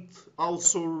couldn't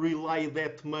also rely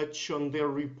that much on their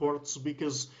reports,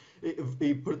 because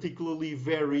particularly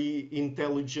very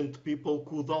intelligent people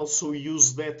could also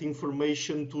use that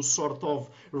information to sort of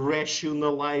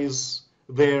rationalize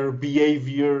their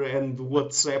behavior and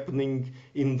what's happening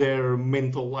in their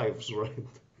mental lives, right?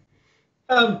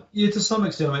 Yeah, to some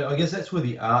extent. I mean, I guess that's where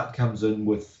the art comes in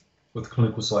with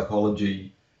clinical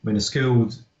psychology. I mean, a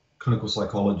skilled clinical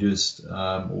psychologist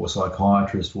or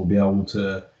psychiatrist will be able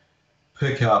to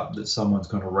pick up that someone's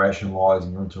kind of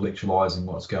rationalizing or intellectualizing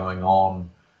what's going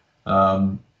on.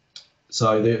 Um,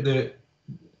 so there's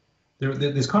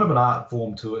kind of an art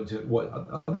form to it. What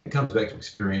I think it comes back to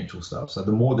experiential stuff. So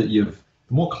the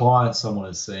more clients someone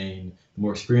has seen, the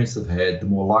more experience they've had, the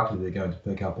more likely they're going to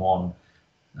pick up on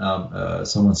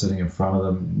someone sitting in front of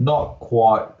them. Not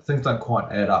quite, things don't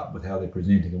quite add up with how they're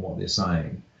presenting and what they're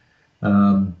saying.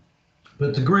 Um,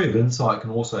 but degree of insight can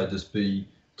also just be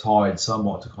tied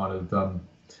somewhat to kind of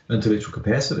intellectual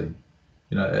capacity.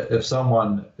 If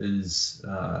someone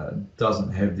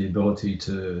doesn't have the ability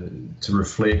to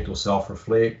reflect or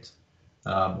self-reflect,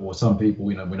 or some people,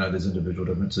 we know there's individual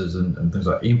differences in things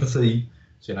like empathy.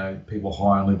 So, people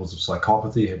high on levels of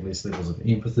psychopathy have less levels of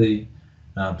empathy.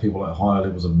 People at higher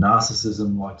levels of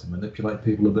narcissism like to manipulate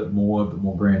people a bit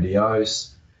more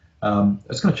grandiose.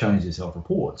 It's going to change their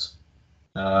self-reports.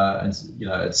 And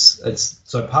it's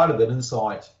so part of that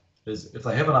insight is if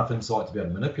they have enough insight to be able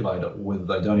to manipulate it, or whether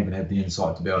they don't even have the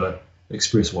insight to be able to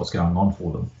express what's going on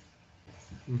for them.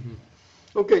 Mhm.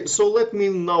 Okay, so let me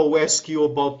now ask you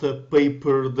about a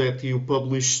paper that you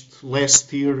published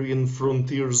last year in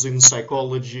Frontiers in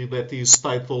Psychology that is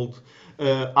titled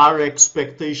Are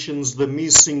Expectations the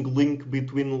Missing Link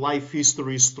Between Life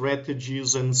History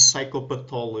Strategies and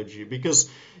Psychopathology? Because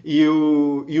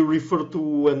you refer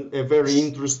to a very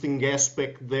interesting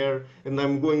aspect there, and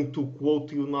I'm going to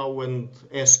quote you now and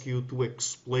ask you to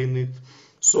explain it.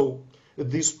 So,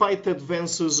 despite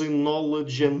advances in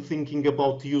knowledge and thinking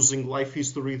about using life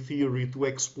history theory to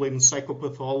explain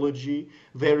psychopathology,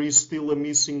 there is still a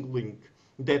missing link.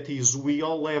 That is, we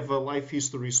all have a life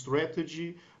history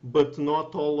strategy, but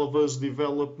not all of us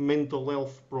develop mental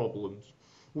health problems.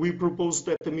 We propose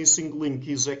that the missing link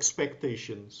is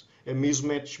expectations, a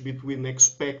mismatch between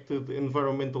expected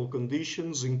environmental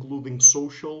conditions, including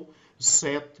social,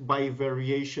 set by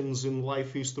variations in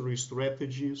life history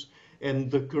strategies,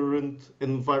 and the current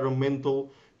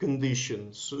environmental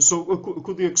conditions. So,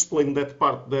 could you explain that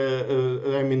part?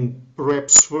 I mean,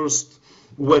 perhaps first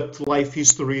what life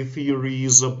history theory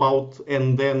is about,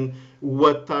 and then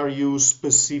what are you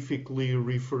specifically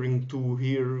referring to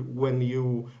here when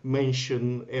you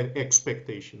mention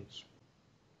expectations?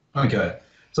 Okay.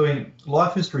 So in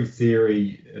life history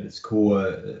theory at its core,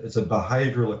 it's a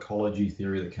behavioral ecology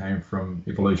theory that came from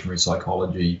evolutionary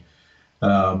psychology.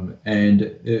 And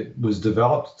it was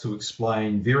developed to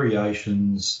explain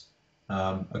variations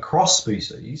across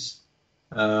species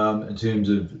in terms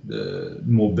of the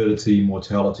morbidity,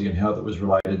 mortality, and how that was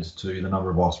related to the number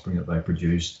of offspring that they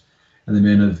produced and the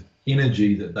amount of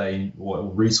energy or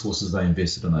resources they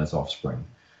invested in those offspring.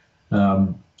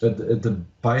 At the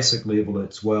basic level,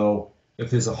 it's, well, if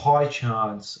there's a high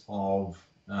chance of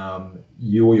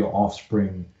you or your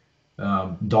offspring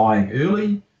dying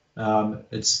early,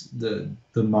 it's the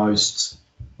most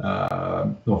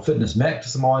fitness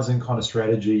maximizing kind of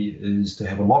strategy is to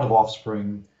have a lot of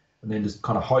offspring and then just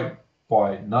kind of hope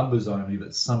by numbers only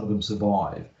that some of them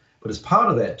survive. But as part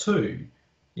of that too,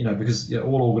 because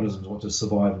all organisms want to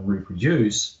survive and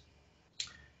reproduce,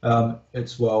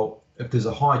 it's, well, if there's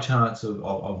a high chance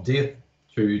of death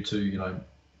due to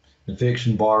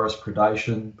infection, virus,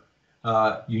 predation,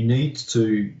 you need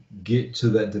to get to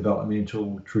that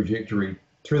developmental trajectory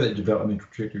through that developmental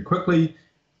trajectory quickly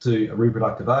to a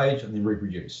reproductive age and then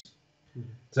reproduce.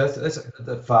 So that's at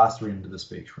the faster end of the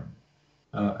spectrum.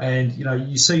 And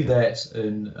you see that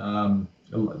in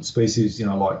species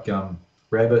like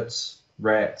rabbits,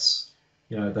 rats.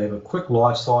 They have a quick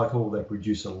life cycle. They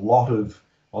produce a lot of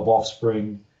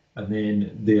offspring, and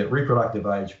then they're at reproductive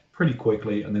age pretty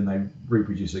quickly, and then they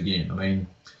reproduce again. I mean,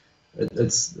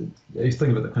 you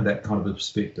think of it from that kind of a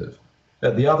perspective.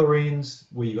 At the other ends,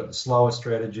 where you've got the slower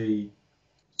strategy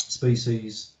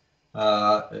species,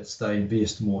 they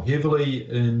invest more heavily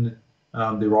in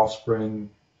their offspring.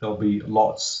 There'll be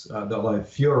they'll have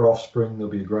fewer offspring,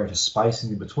 there'll be a greater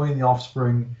spacing in between the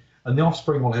offspring, and the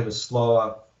offspring will have a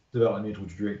slower developmental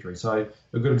trajectory. So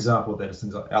a good example of that is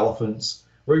things like elephants,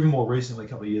 or even more recently, a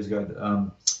couple of years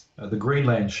ago, the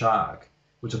Greenland shark,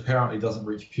 which apparently doesn't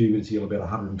reach puberty till about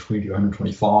 120 or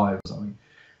 125 or something,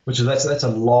 that's a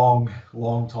long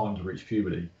time to reach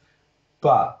puberty.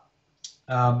 But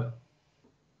a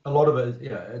lot of it,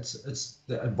 it's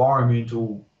the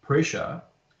environmental pressure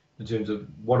in terms of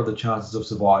what are the chances of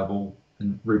survival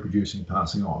and reproducing,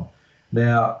 passing on.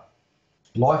 Now,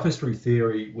 life history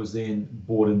theory was then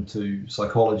brought into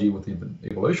psychology with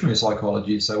evolutionary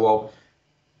psychology. So, well,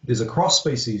 there's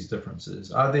cross-species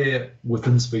differences. Are there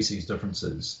within-species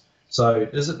differences? So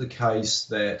is it the case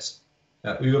that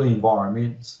early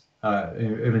environmental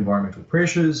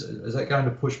pressures, is that going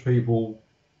to push people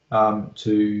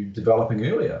to developing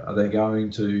earlier? Are they going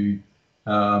to,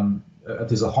 if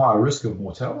there's a higher risk of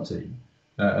mortality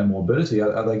and morbidity,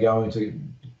 are they going to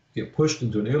get pushed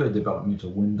into an earlier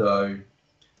developmental window,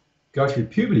 go through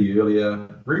puberty earlier,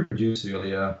 reproduce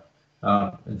earlier,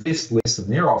 invest less in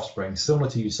their offspring, similar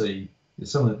that you see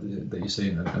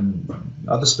in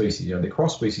other species, the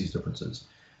cross-species differences.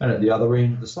 And at the other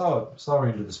end, the slower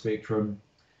end of the spectrum,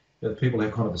 people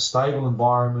have kind of a stable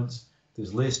environment.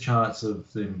 There's less chance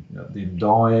of them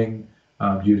dying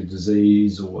due to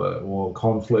disease or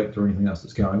conflict or anything else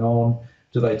that's going on.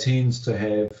 Do they tend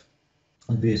to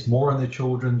invest more in their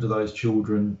children? Do those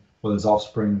children or those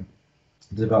offspring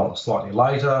develop slightly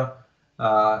later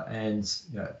and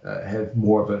have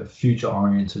more of a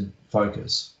future-oriented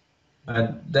focus?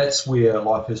 And that's where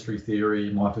life history theory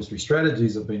and life history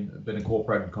strategies have been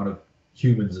incorporated in kind of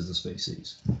humans as a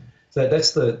species. So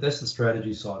that's the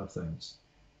strategy side of things.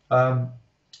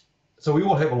 So we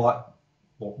all have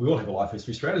a life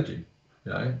history strategy.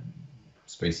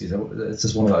 Species. It's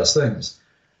just one of those things.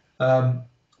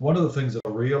 One of the things that I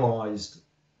realised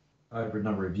over a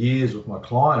number of years with my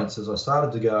clients is I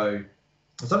started to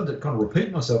kind of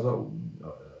repeat myself.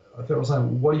 I was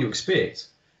saying, what do you expect?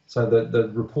 So the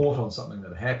report on something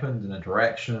that happened, an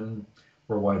interaction,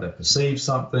 or a way they perceive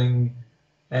something.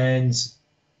 And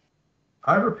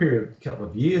over a couple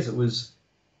of years,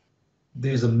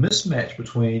 there's a mismatch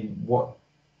between what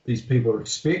these people are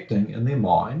expecting in their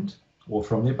mind or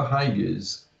from their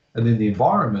behaviours and then the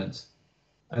environment,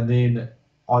 and then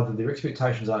either their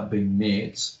expectations aren't being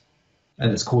met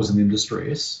and it's causing them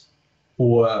distress,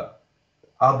 or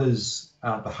others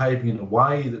aren't behaving in a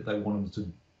way that they want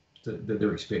them that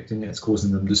they're expecting and it's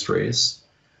causing them distress,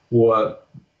 or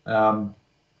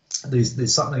there's a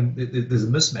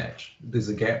mismatch, there's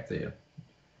a gap there.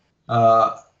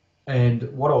 And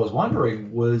what I was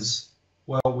wondering was,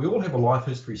 well, we all have a life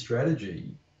history strategy.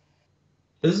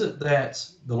 Is it that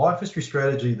the life history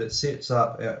strategy that's set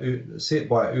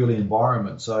by our early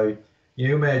environment? So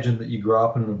you imagine that you grow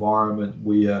up in an environment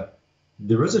where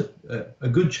there is a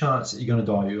good chance that you're going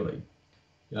to die early.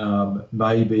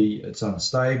 Maybe it's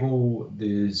unstable,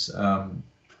 there's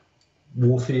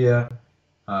warfare,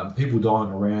 people dying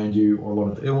around you, or a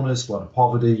lot of illness, a lot of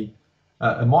poverty.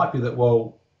 It might be that,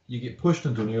 well, you get pushed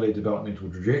into an early developmental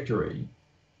trajectory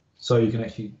so you can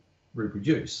actually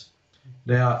reproduce.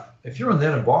 Now, if you're in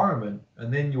that environment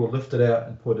and then you're lifted out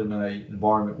and put in an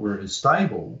environment where it is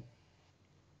stable,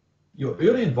 your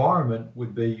early environment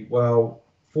would be, well,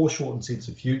 foreshortened sense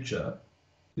of future.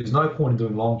 There's no point in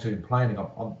doing long-term planning.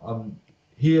 I'm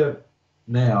here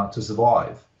now to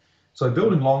survive. So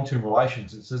building long-term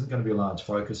relationships isn't going to be a large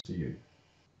focus for you.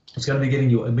 It's going to be getting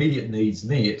your immediate needs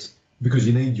met, because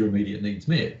you need your immediate needs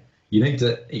met. You need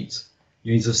to eat.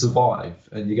 You need to survive.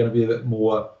 And you're going to be a bit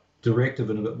more directive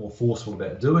and a bit more forceful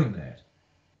about doing that.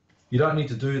 You don't need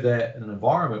to do that in an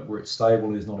environment where it's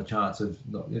stable.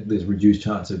 There's reduced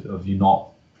chance of you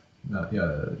not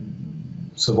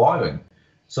surviving.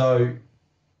 So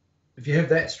if you have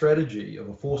that strategy of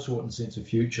a foreshortened sense of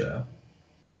future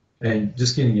and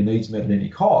just getting your needs met at any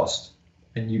cost,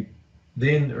 and you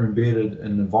then are embedded in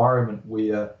an environment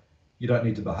where you don't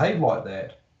need to behave like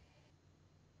that,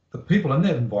 the people in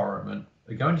that environment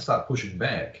are going to start pushing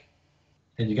back,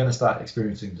 and you're going to start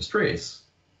experiencing distress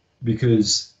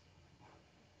because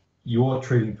you're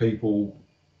treating people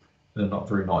in a not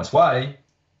very nice way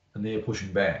and they're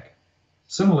pushing back.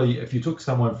 Similarly, if you took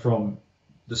someone from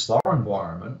the slower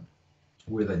environment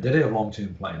where they did have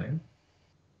long-term planning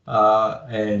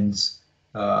and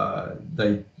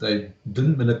they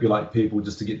didn't manipulate people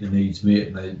just to get their needs met,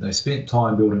 and they spent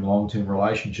time building long-term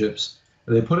relationships,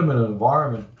 and they put them in an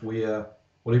environment where,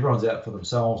 well, everyone's out for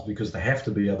themselves because they have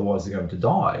to be, otherwise they're going to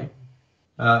die.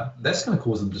 That's going to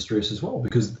cause them distress as well,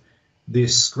 because their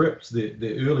script, their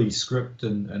early script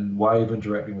and way of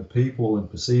interacting with people and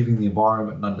perceiving the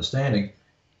environment and understanding,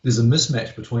 there's a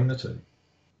mismatch between the two.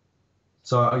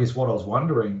 So I guess what I was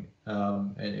wondering,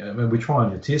 and I mean, we're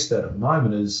trying to test that at the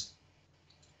moment,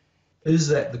 is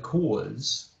that the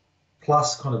cause,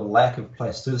 plus kind of a lack of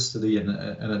plasticity and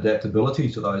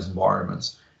adaptability to those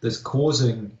environments,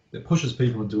 that pushes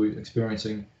people into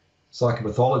experiencing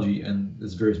psychopathology and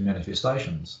its various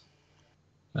manifestations.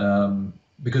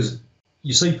 Because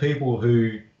you see people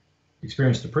who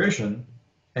experience depression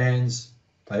and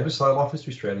they have a slow life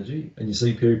history strategy, and you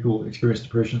see people experience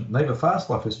depression and they have a fast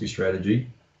life history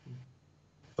strategy.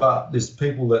 But there's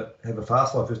people that have a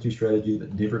fast life history strategy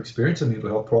that never experience a mental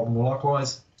health problem, or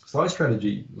likewise, slow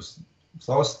strategists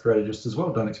as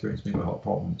well don't experience mental health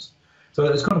problems. So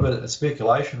it's kind of a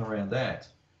speculation around that.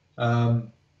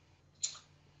 And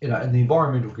the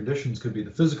environmental conditions could be the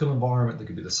physical environment, they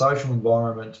could be the social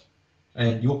environment,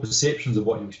 and your perceptions of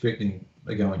what you're expecting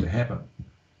are going to happen.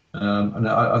 And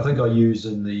I think I used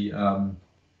in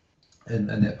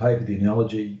that paper the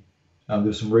analogy.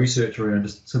 There's some research around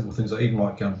just simple things like even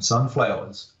like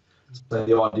sunflowers. So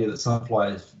the idea that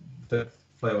sunflowers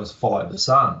follow the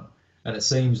sun, and it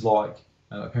seems like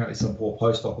apparently some poor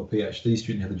postdoc or PhD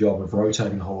student had the job of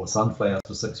rotating a whole of sunflowers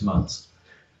for 6 months.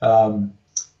 And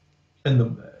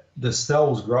the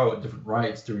cells grow at different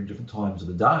rates during different times of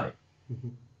the day,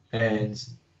 and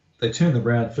they turn them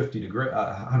around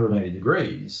 180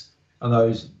 degrees, and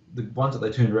the ones that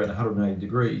they turned around 180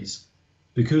 degrees,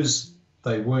 because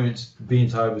they weren't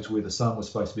bent over to where the sun was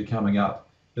supposed to be coming up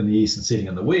in the east and setting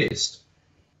in the west,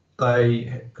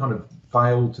 they kind of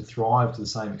failed to thrive to the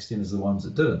same extent as the ones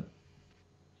that didn't.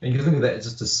 And you can think of that as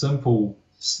just a simple,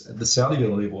 at the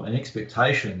cellular level, an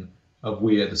expectation of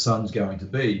where the sun's going to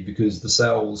be, because the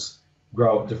cells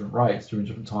grow at different rates during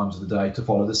different times of the day to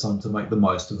follow the sun to make the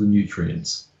most of the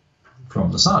nutrients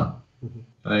from the sun.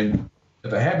 I mean,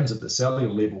 if it happens at the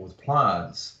cellular level with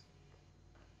plants,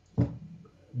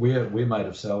 we're made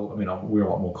of cell. I mean, we're a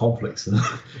lot more complex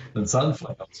than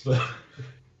sunflowers, but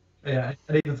and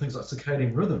even things like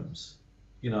circadian rhythms.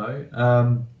 Your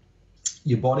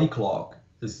body clock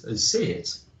is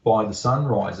set by the sun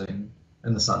rising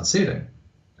and the sun setting.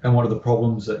 And one of the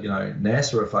problems that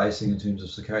NASA are facing in terms of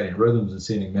circadian rhythms and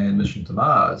sending manned mission to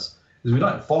Mars is we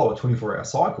don't follow a 24-hour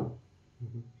cycle.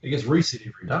 It gets reset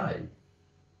every day.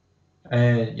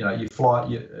 And you fly,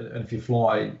 and if you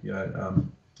fly,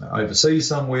 overseas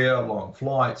somewhere, a long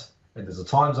flight, and there's a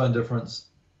time zone difference,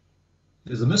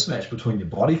 there's a mismatch between your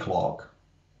body clock,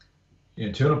 your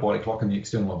internal body clock, and the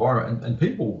external environment. And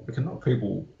people, it can knock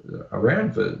people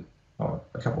around for a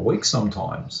couple of weeks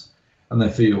sometimes, and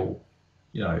they feel,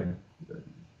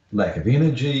 lack of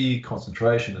energy,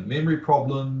 concentration and memory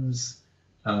problems,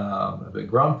 a bit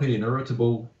grumpy and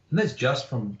irritable, and that's just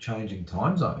from changing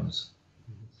time zones.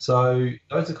 So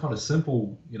those are kind of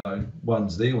simple,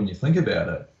 ones there when you think about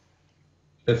it.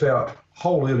 If our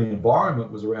whole early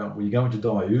environment was around, well, you're going to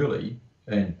die early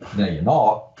and now you're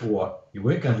not, or you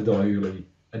weren't going to die early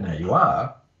and now you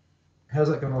are, how's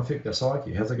that going to affect our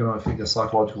psyche? How's that going to affect our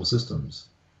psychological systems?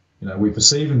 We're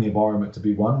perceiving the environment to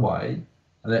be one way,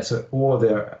 and that's all of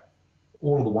the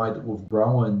way that we've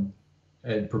grown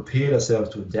and prepared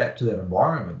ourselves to adapt to that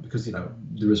environment, because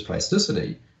there is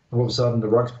plasticity, and all of a sudden the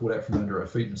rug's pulled out from under our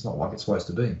feet and it's not like it's supposed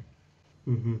to be.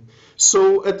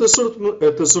 So at a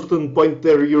certain point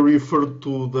there, you referred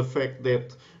to the fact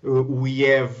that we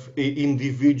have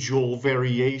individual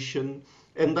variation,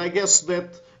 and I guess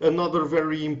that another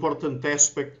very important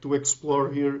aspect to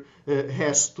explore here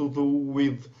has to do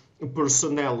with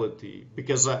personality,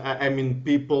 because I mean,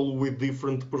 people with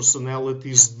different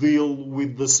personalities deal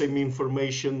with the same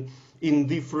information in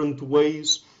different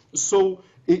ways. So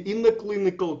in a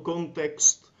clinical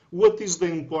context, what is the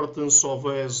importance of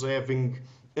us having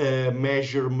a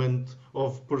measurement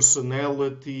of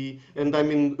personality? And I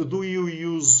mean, do you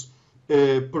use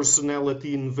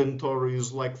personality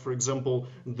inventories, like, for example,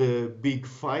 the Big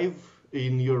Five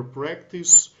in your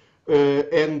practice?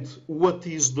 And what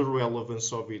is the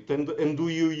relevance of it? And do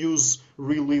you use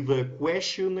really the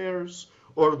questionnaires,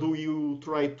 or do you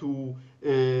try to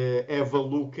have a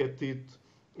look at it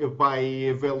by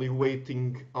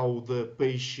evaluating how the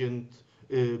patient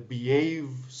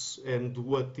behaves and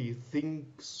what he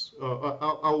thinks?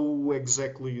 How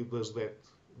exactly does that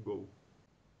go?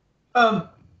 I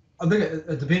think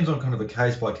it depends on kind of a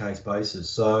case by case basis.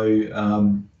 So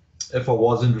if I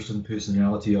was interested in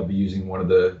personality, I'd be using one of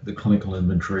the clinical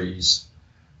inventories,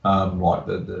 like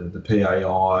the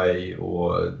PAI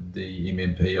or the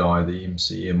MMPI, the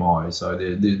MCMI. So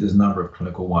there's a number of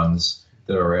clinical ones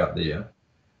that are out there.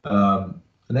 And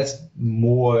that's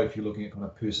more if you're looking at kind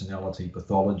of personality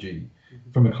pathology.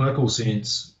 From a clinical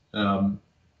sense,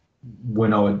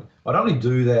 when I'd only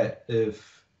do that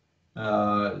if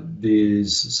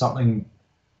there's something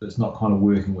that's not kind of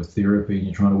working with therapy and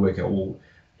you're trying to work out, well,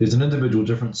 there's an individual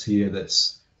difference here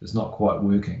that's not quite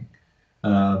working.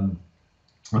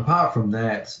 Apart from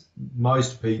that,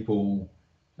 most people,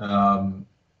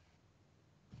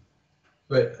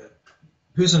 but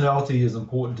personality is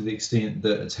important to the extent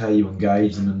that it's how you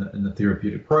engage them in the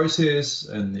therapeutic process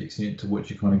and the extent to which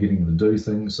you're kind of getting them to do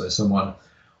things. So someone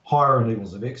higher in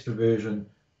levels of extroversion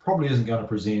probably isn't going to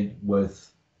present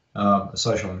with a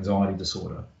social anxiety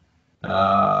disorder.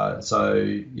 And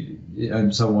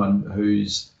someone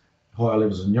who's higher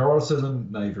levels of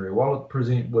neuroticism may very well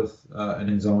present with an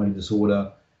anxiety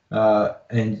disorder.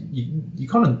 And you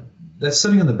kind of, that's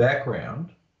sitting in the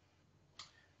background.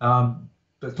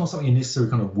 But it's not something you necessarily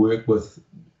kind of work with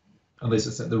unless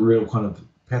it's at the real kind of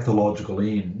pathological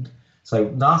end. So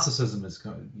narcissism is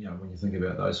kind of, when you think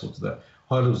about those sorts of that,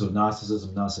 high levels of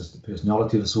narcissism, narcissistic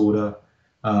personality disorder,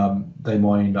 they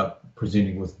might end up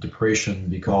presenting with depression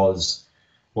because,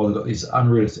 well, they've got these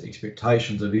unrealistic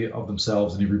expectations of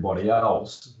themselves and everybody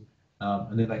else,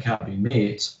 and then they can't be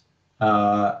met,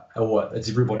 or it's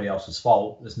everybody else's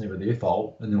fault, it's never their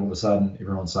fault, and then all of a sudden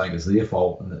everyone's saying it's their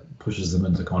fault, and it pushes them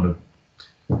into kind of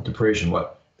depression.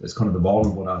 That's kind of the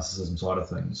vulnerable narcissism side of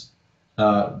things.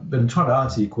 But in trying to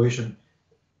answer your question,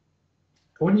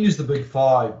 I wouldn't use the big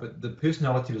five, but the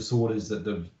personality disorders that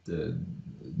the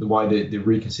way they're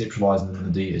reconceptualizing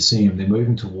in the DSM, they're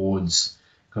moving towards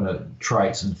kind of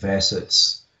traits and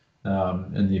facets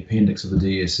in the appendix of the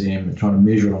DSM and trying to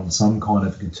measure it on some kind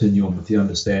of continuum with the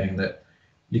understanding that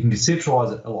you can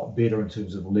conceptualize it a lot better in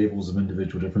terms of levels of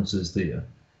individual differences there.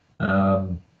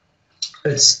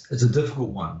 It's a difficult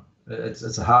one.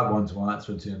 It's a hard one to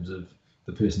answer in terms of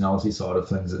the personality side of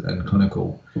things and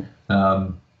clinical.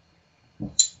 Does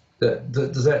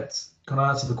that kind of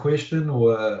answer the question,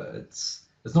 or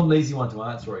it's not an easy one to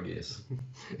answer, I guess?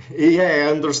 Yeah,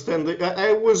 I understand.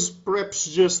 I was perhaps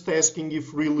just asking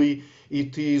if really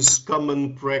it is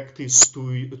common practice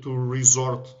to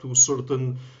resort to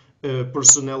certain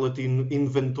personality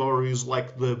inventories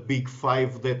like the Big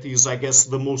Five, that is, I guess,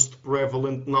 the most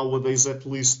prevalent nowadays, at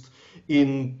least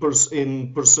in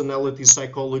personality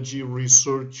psychology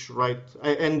research, right?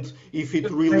 And if it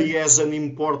really has an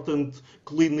important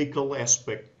clinical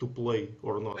aspect to play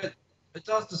or not. It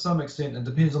does to some extent. It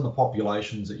depends on the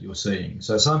populations that you're seeing.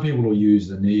 So some people will use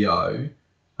the NEO,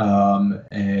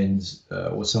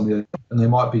 or some of the, and they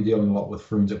might be dealing a lot with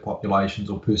forensic populations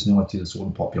or personality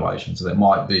disorder populations. So that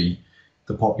might be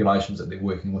the populations that they're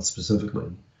working with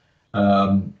specifically.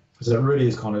 So it really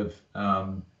is kind of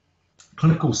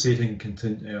clinical setting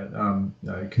contingent,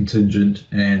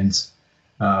 and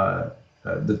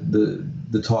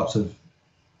the types of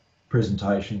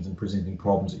presentations and presenting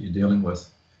problems that you're dealing with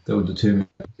that would determine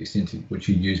the extent to which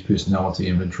you use personality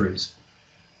inventories.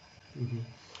 Mm-hmm.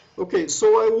 Okay, so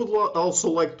I would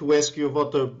also like to ask you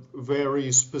about a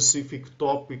very specific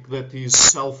topic, that is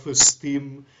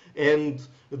self-esteem and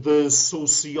the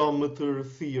sociometer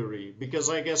theory, because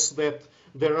I guess that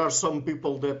there are some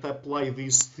people that apply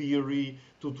this theory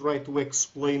to try to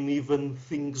explain even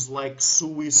things like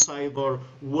suicide or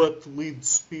what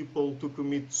leads people to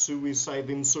commit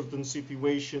suicide in certain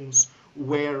situations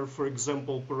where, for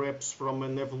example, perhaps from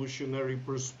an evolutionary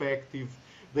perspective,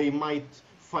 they might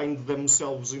find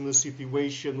themselves in a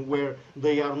situation where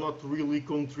they are not really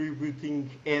contributing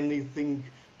anything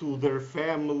to their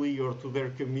family or to their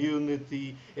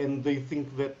community, and they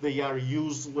think that they are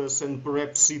useless, and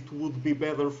perhaps it would be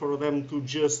better for them to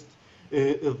just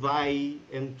die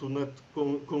and to not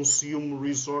consume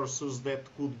resources that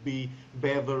could be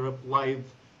better applied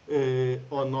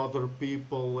on other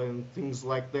people and things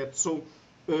like that. So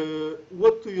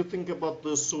what do you think about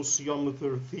the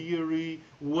sociometer theory?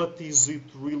 What is it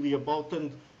really about,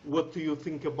 and what do you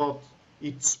think about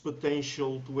its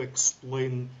potential to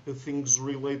explain things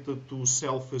related to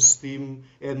self-esteem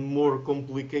and more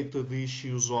complicated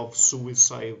issues of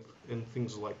suicide and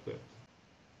things like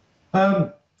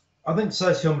that? I think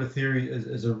sociometer theory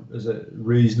is a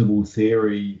reasonable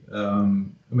theory. I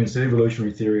mean, it's an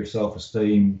evolutionary theory of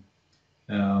self-esteem,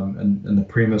 and the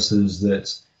premise is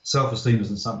that self-esteem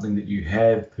isn't something that you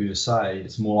have per se.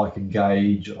 It's more like a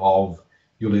gauge of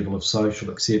your level of social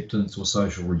acceptance or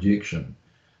social rejection.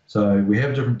 So we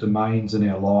have different domains in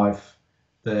our life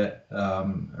that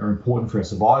are important for our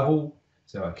survival.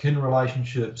 So our kin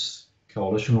relationships,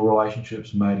 coalitional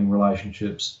relationships, mating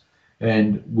relationships,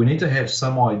 and we need to have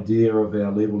some idea of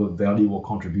our level of value or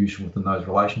contribution within those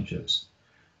relationships.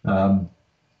 Um,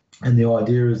 and the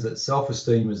idea is that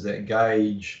self-esteem is that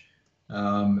gauge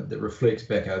that reflects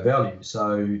back our value.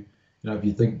 So, if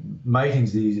you think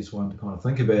mating's the easiest one to kind of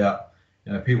think about,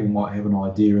 people might have an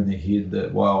idea in their head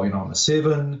that, well, I'm a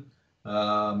seven,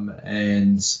 and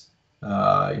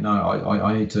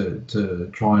I need to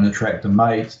try and attract a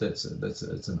mate that's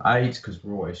it's an eight because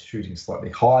we're always shooting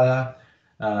slightly higher,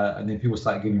 and then people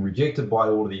start getting rejected by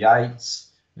all of the eights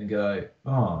and go,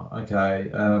 oh, okay,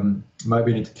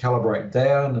 maybe I need to calibrate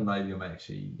down, and maybe I'm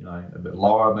actually a bit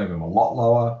lower, maybe I'm a lot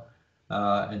lower,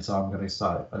 and so I'm going to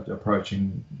start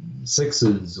approaching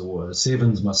sixes or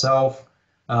sevens myself.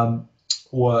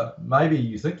 Or maybe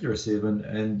you think you're a seven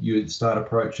and you start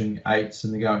approaching eights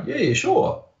and they're going, yeah,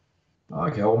 sure.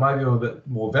 Okay, well, maybe I'm a bit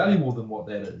more valuable than what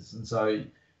that is. And so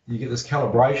you get this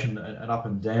calibration and up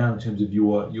and down in terms of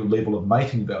your level of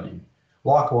mating value.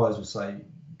 Likewise with, say,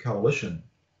 coalition.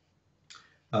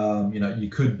 You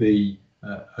could be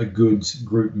a good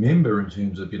group member in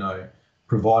terms of,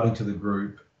 providing to the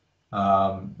group,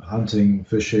 hunting,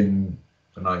 fishing,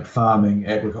 farming,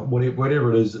 agriculture,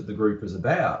 whatever it is that the group is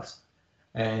about.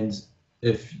 And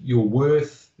if you're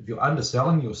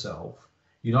underselling yourself,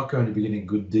 you're not going to be getting a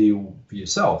good deal for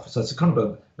yourself. So it's a kind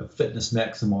of a fitness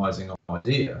maximizing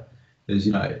idea.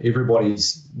 Is everybody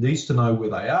needs to know where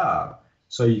they are,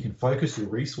 so you can focus your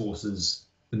resources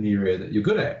in the area that you're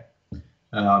good at.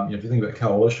 If you think about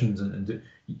coalitions, and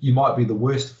you might be the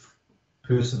worst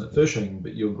person at fishing,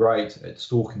 but you're great at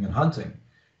stalking and hunting.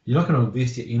 You're not going to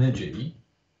invest your energy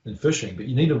in fishing, but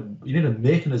you need a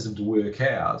mechanism to work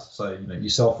out. So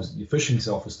your fishing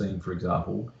self-esteem, for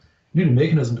example, you need a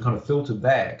mechanism to kind of filter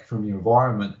back from your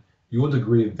environment your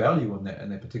degree of value in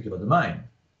that particular domain.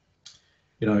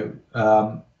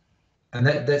 And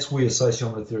that's where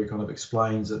sociometer theory kind of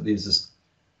explains that there's this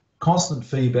constant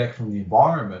feedback from the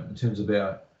environment in terms of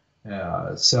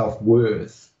our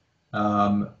self-worth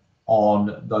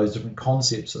on those different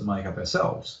concepts that make up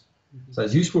ourselves. Mm-hmm. So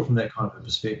it's useful from that kind of a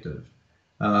perspective.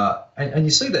 And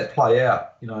you see that play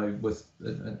out, with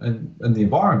in the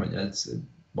environment.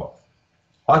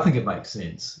 I think it makes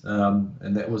sense,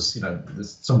 and that was,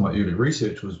 some of my early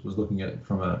research was looking at it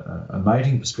from a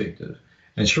mating perspective,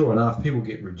 and sure enough, people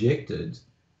get rejected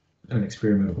in an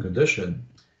experimental condition,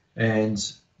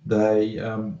 and they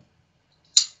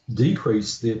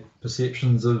decrease their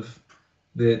perceptions of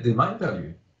their mate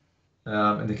value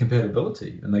and their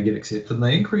compatibility, and they get accepted, and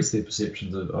they increase their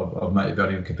perceptions of mate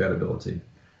value and compatibility.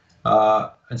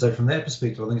 And so from that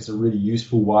perspective, I think it's a really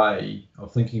useful way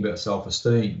of thinking about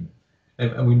self-esteem.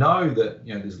 And we know that,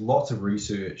 there's lots of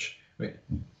research. I mean,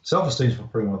 self-esteem is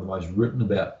probably one of the most written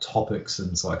about topics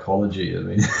in psychology. I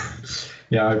mean,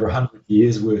 over 100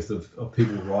 years worth of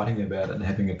people writing about it and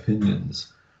having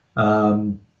opinions.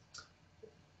 But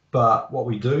what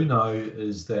we do know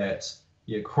is that,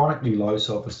 chronically low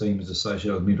self-esteem is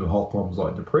associated with mental health problems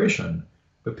like depression,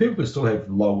 but people can still have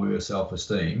lower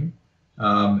self-esteem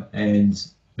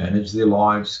and manage their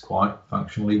lives quite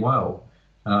functionally well.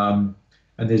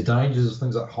 And there's dangers of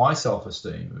things like high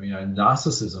self-esteem.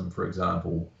 Narcissism, for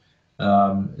example,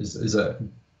 is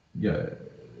the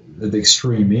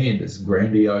extreme end. It's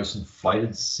grandiose,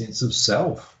 inflated sense of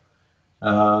self.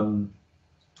 And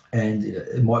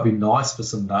it might be nice for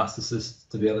some narcissists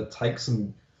to be able to take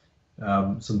some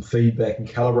feedback and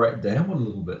calibrate downward a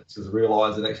little bit to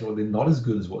realize that actually they're not as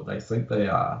good as what they think they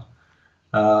are.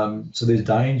 So there's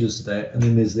dangers to that. And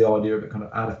then there's the idea of it kind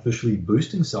of artificially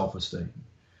boosting self-esteem.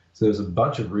 So there was a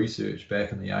bunch of research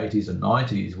back in the 80s and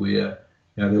 90s where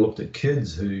they looked at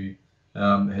kids who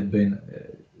had been,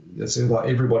 it seems like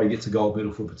everybody gets a gold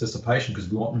medal for participation because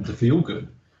we want them to feel good.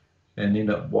 And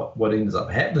what ends up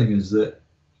happening is that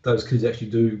those kids actually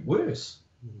do worse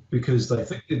because they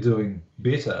think they're doing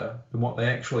better than what they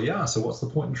actually are. So what's the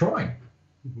point in trying?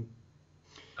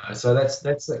 Mm-hmm. So that's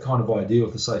that kind of idea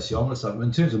with the sociometer stuff.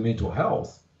 In terms of mental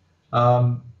health,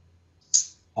 I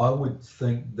would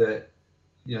think that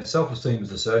self-esteem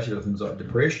is associated with things like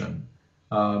depression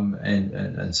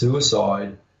and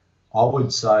suicide. I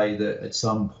would say that at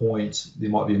some point there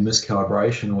might be a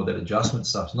miscalibration or that adjustment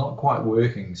stuff's not quite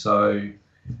working. So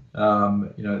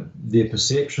their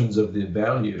perceptions of their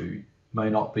value may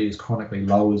not be as chronically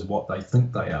low as what they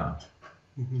think they are.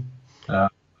 Mhm.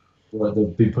 Or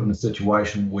they've been put in a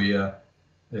situation where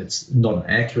it's not an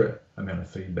accurate amount of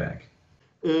feedback.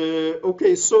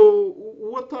 Okay, so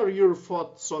what are your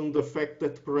thoughts on the fact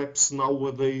that perhaps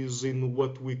nowadays, in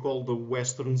what we call the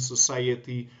Western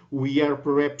society, we are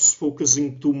perhaps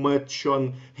focusing too much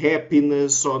on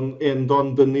happiness and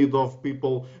on the need of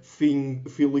people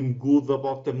feeling good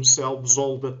about themselves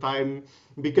all the time?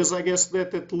 Because I guess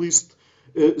that at least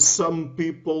some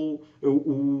people,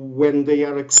 when they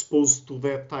are exposed to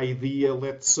that idea,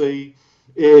 let's say,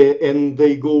 and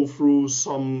they go through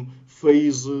some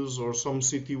phases or some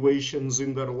situations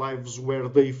in their lives where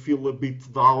they feel a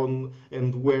bit down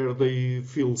and where they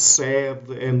feel sad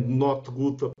and not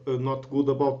good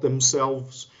about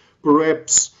themselves.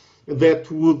 Perhaps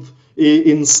that would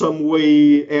in some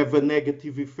way have a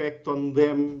negative effect on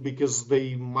them because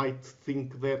they might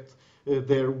think that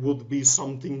there would be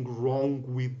something wrong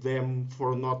with them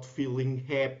for not feeling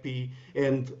happy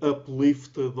and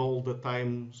uplifted all the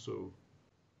time. So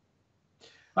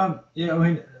Yeah, I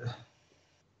mean,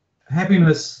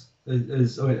 happiness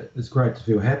is great to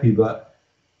feel happy, but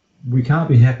we can't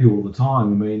be happy all the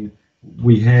time. I mean,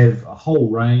 we have a whole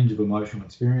range of emotional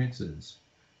experiences.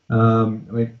 I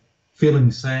mean,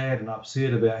 feeling sad and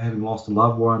upset about having lost a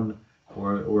loved one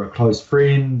or a close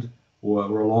friend or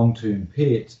a long-term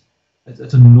pet,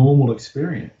 it's a normal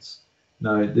experience.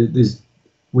 No,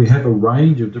 we have a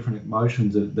range of different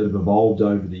emotions that have evolved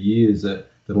over the years that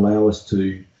allow us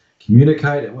to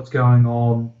communicate what's going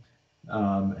on,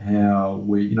 how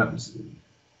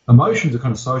emotions are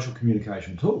kind of social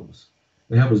communication tools.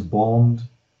 They help us bond,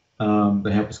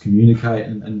 they help us communicate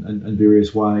in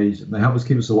various ways, and they help us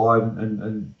keep us alive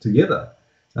and together.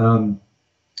 Um,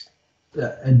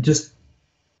 and just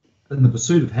in the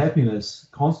pursuit of happiness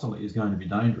constantly is going to be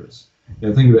dangerous.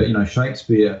 Think about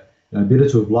Shakespeare. Better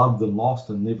to have loved than lost,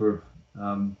 and never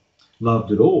have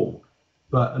loved at all.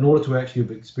 But in order to actually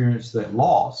have experienced that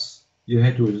loss, you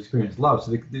had to have experienced love.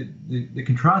 So the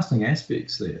contrasting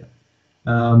aspects there.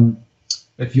 Um,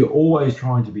 if you're always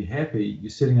trying to be happy, you're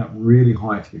setting up really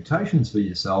high expectations for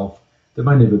yourself that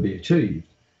may never be achieved.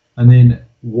 And then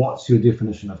what's your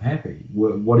definition of happy?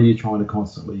 What are you trying to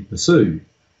constantly pursue?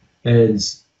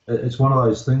 As it's one of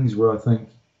those things where I think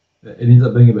it ends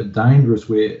up being a bit dangerous,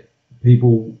 where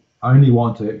people only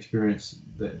want to experience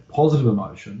that positive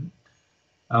emotion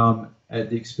at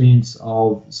the expense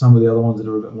of some of the other ones that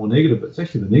are a bit more negative. But it's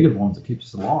actually the negative ones that keep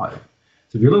us alive.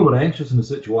 So if you're a little bit anxious in a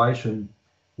situation,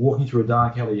 walking through a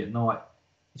dark alley at night,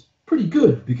 it's pretty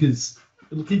good because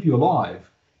it'll keep you alive.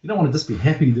 You don't want to just be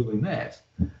happy doing that.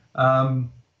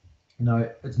 Um,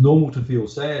 it's normal to feel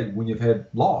sad when you've had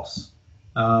loss.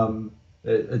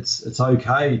 It's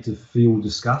okay to feel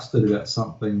disgusted about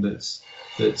something that's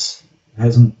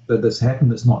happened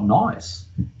that's not nice.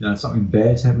 Something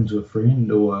bad's happened to a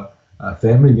friend or a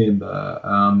family member,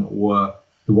 or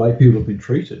the way people have been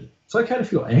treated. It's okay to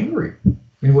feel angry.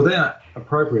 I mean, without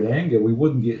appropriate anger, we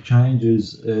wouldn't get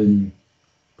changes in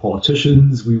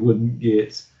politicians. We wouldn't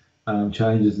get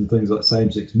changes in things like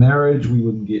same-sex marriage. We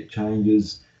wouldn't get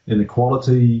changes in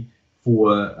equality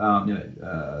for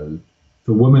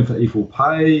for women, for equal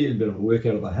pay and being able to work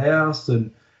out of the house,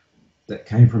 and that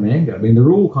came from anger. I mean,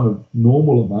 they're all kind of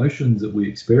normal emotions that we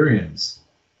experience.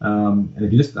 And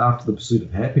if you're just after the pursuit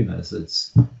of happiness,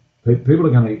 it's people are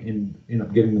going to end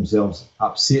up getting themselves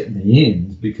upset in the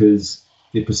end because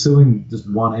they're pursuing just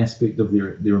one aspect of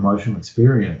their emotional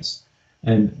experience,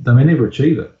 and they may never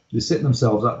achieve it. They're setting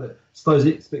themselves up. It's those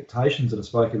expectations that I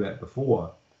spoke about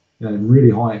before. Really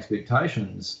high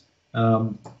expectations.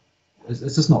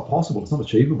 It's just not possible. It's not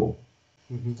achievable.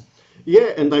 mhm.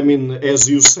 Yeah, and I mean, as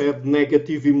you said,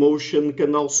 negative emotion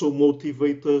can also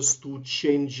motivate us to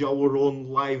change our own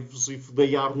lives if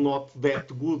they are not that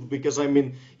good. Because I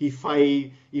mean, if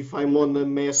I'm on a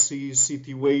messy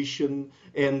situation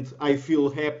and I feel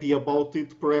happy about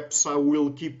it, perhaps I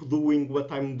will keep doing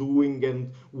what I'm doing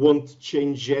and won't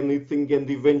change anything, and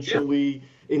Yeah.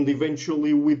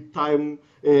 eventually with time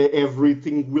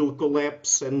everything will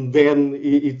collapse, and then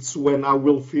it's when I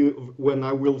will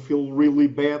feel really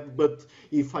bad. But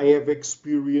if I have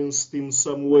experienced in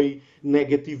some way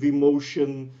negative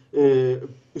emotion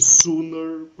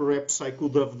sooner, perhaps I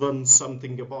could have done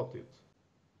something about it.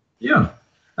 Yeah.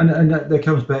 And that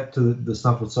comes back to the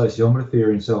stuff with sociometer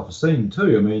theory and self-esteem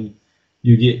too. I mean,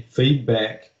 you get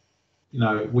feedback,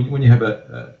 when you have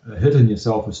a hit in your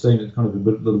self-esteem, it's kind of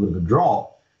little bit of a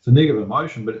drop. It's a negative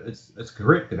emotion, but it's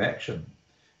corrective action.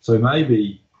 So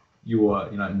maybe you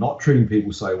are, not treating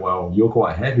people so well. You're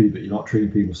quite happy, but you're not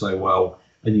treating people so well.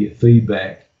 and you get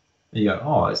feedback, and you go,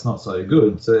 oh, it's not so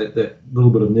good. So that little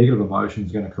bit of negative emotion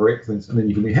is going to correct things, and then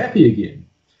you can be happy again.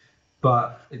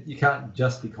 But you can't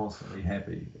just be constantly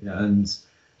happy. And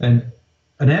an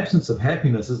absence of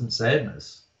happiness isn't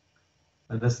sadness.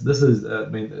 And this is, I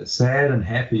mean, sad and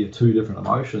happy are two different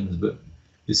emotions, but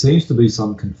there seems to be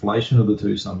some conflation of the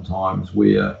two sometimes,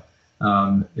 where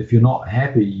if you're not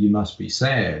happy, you must be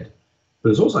sad. But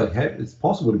it's also it's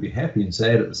possible to be happy and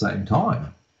sad at the same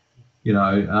time.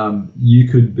 You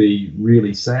could be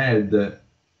really sad that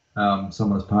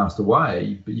someone has passed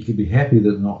away, but you could be happy that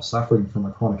they're not suffering from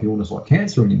a chronic illness like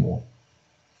cancer anymore.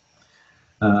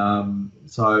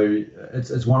 So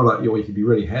it's one of those, you could be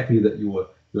really happy that your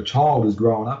child is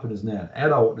growing up and is now an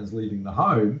adult and is leaving the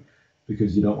home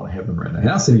because you don't want to have them around the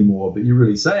house anymore, but you're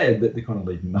really sad that they're kind of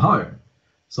leaving the home.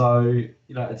 So,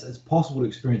 it's possible to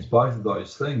experience both of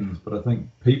those things, but I think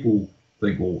people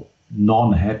think, well,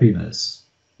 non-happiness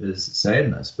is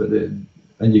sadness, and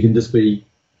you can just be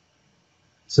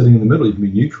sitting in the middle. You can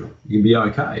be neutral. You can be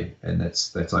okay, and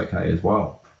that's okay as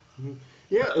well.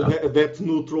 Yeah, that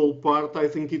neutral part, I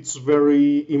think it's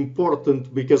very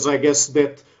important, because I guess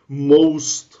that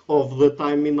most of the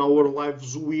time in our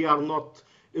lives we are not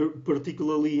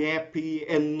particularly happy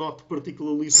and not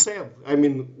particularly sad. I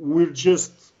mean, we're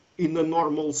just in a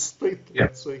normal state,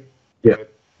 let's say. Yeah,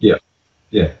 Right?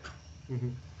 yeah.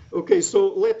 Mhm. Okay,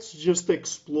 so let's just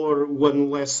explore one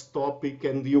last topic,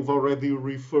 and you've already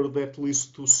referred at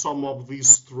least to some of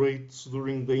these traits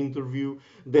during the interview.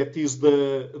 That is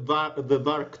the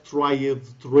dark triad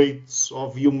traits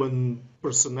of human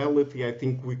personality, I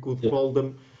think we could call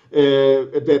them,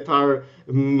 that are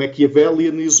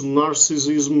Machiavellianism,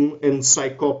 narcissism, and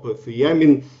psychopathy. I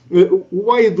mean,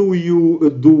 why do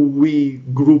we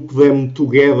group them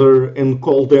together and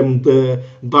call them the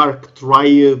dark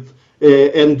triad?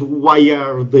 And why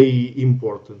are they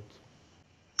important?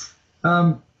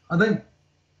 I think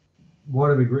why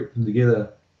do we group them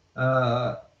together?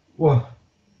 Well,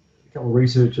 a couple of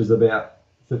researchers about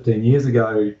 15 years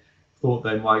ago thought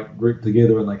they might group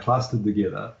together, and they clustered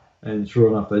together, and sure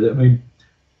enough they did. I mean,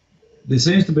 there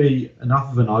seems to be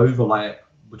enough of an overlap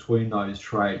between those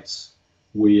traits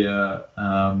where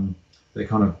they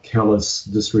kind of callous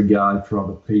disregard for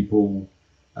other people,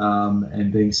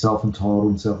 and being self-entitled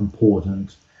and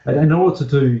self-important. And in order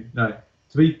to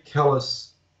be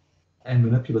callous and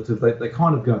manipulative, they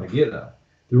kind of go together.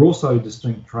 There are also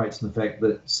distinct traits in the fact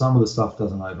that some of the stuff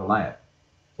doesn't overlap.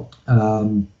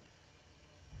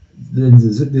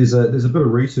 There's a bit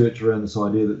of research around this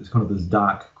idea that there's kind of this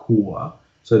dark core.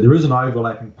 So there is an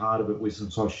overlapping part of it with some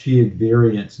sort of shared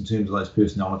variance in terms of those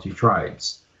personality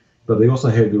traits, but they also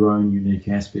have their own unique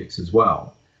aspects as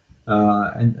well.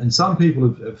 And some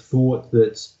people have thought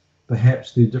that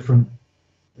perhaps they're different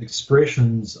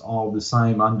expressions of the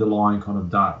same underlying kind of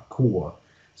dark core.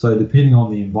 So depending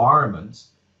on the environment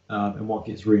and what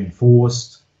gets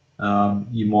reinforced,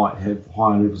 you might have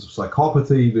higher levels of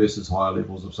psychopathy versus higher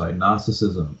levels of, say,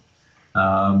 narcissism,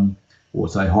 or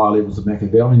say higher levels of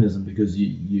Machiavellianism, because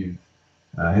you've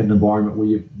had an environment where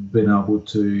you've been able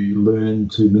to learn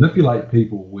to manipulate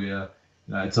people, where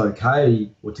it's okay,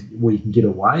 where you can get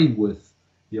away with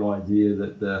the idea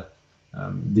that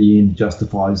the end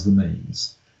justifies the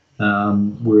means.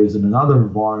 Whereas in another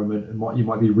environment, you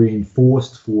might be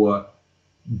reinforced for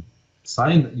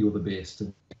saying that you're the best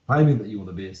and claiming that you're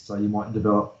the best, so you might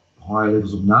develop higher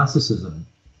levels of narcissism.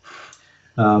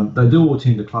 They do all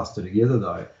tend to cluster together,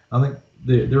 though. I think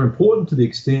they're important to the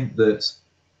extent that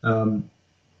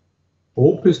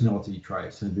all personality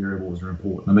traits and variables are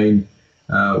important. I mean,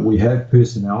 we have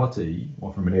personality,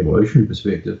 or from an evolutionary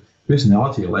perspective,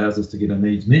 personality allows us to get our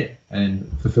needs met and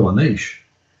fulfill a niche.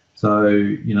 So,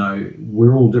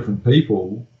 we're all different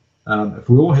people. If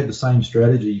we all had the same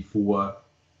strategy for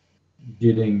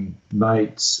getting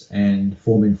mates and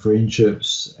forming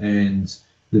friendships and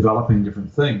developing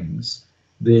different things,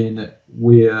 then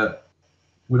we're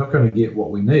not going to get what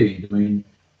we need. I mean,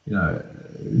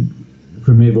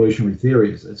 from evolutionary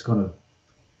theories, it's kind of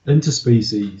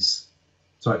interspecies.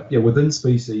 So yeah, within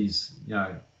species,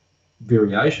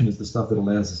 variation is the stuff that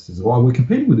allows us to survive. We're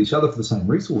competing with each other for the same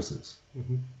resources.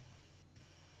 Mm-hmm.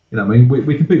 I mean,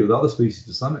 we compete with other species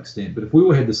to some extent, but if we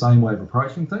all had the same way of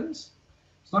approaching things,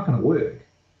 it's not going to work.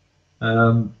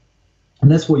 And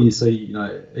that's where you see,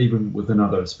 even within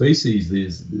other species,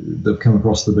 they've come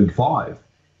across the big five.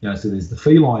 So there's the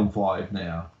feline five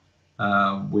now,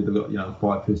 where they've got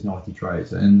 5 personality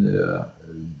traits, and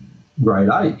great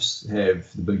apes have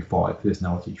the big 5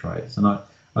 personality traits. And I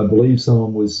believe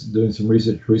someone was doing some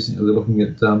research recently. They're looking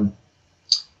at,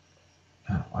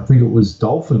 I think it was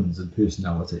dolphins and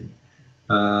personality.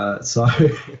 So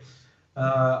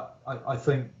I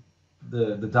think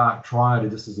the dark triad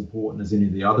is just as important as any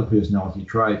of the other personality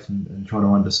traits, and trying to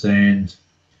understand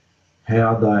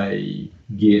how they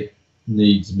get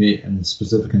needs met in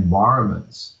specific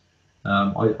environments.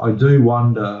 I do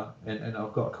wonder, and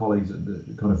I've got colleagues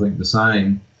that kind of think the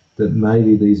same, that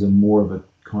maybe these are more of a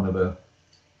kind of a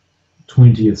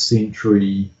 20th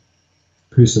century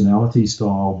personality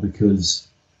style, because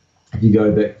if you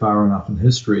go back far enough in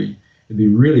history, it'd be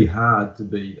really hard to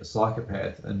be a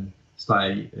psychopath and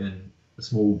stay in a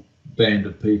small band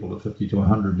of people of 50 to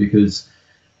 100, because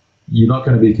you're not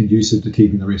going to be conducive to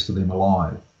keeping the rest of them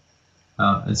alive.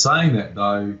 And saying that,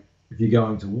 though, if you're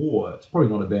going to war, it's probably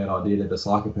not a bad idea to have a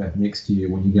psychopath next to you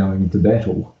when you're going into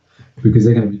battle, because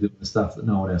they're going to be doing the stuff that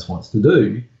no one else wants to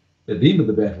do. At the end of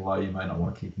the battle, though, you may not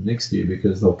want to keep them next to you,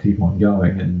 because they'll keep on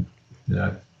going, and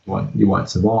you won't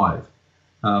survive.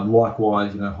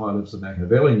 Likewise, high levels of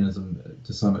Machiavellianism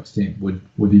to some extent would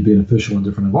be beneficial in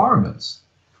different environments.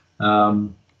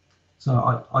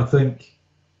 So I think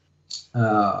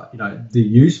they're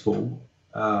useful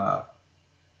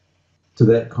to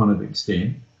that kind of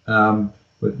extent.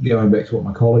 But going back to what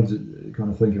my colleagues kind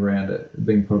of think around it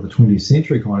being part of the 20th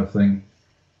century kind of thing,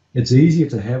 it's easier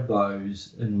to have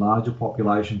those in larger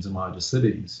populations and larger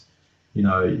cities.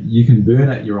 You can burn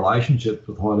out your relationships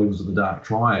with high levels of the dark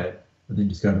triad and then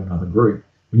just go to another group.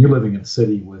 When you're living in a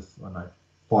city with,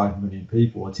 5 million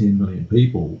people or 10 million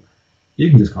people, you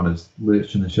can just kind of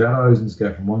lurch in the shadows and just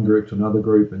go from one group to another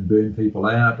group and burn people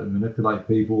out and manipulate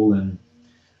people and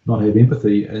not have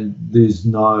empathy. And there's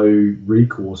no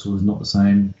recourse, or there's not the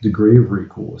same degree of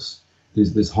recourse.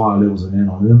 There's higher levels of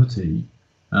anonymity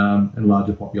in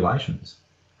larger populations.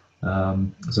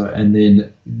 And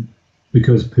then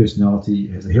because personality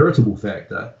has a heritable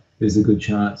factor, there's a good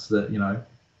chance that,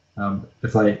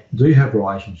 if they do have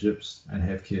relationships and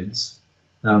have kids,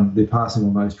 they're passing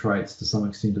on those traits to some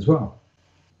extent as well.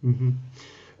 Mm-hmm.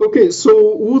 Okay,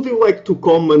 so would you like to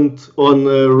comment on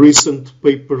a recent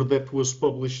paper that was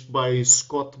published by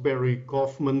Scott Barry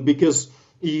Kaufman, because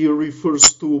he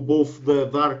refers to both the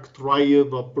dark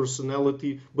triad of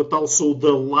personality, but also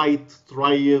the light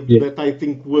triad that I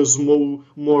think was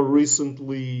more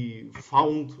recently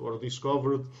found or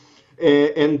discovered.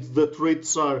 And the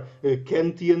traits are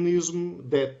Kantianism,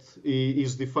 that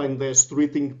is defined as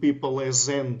treating people as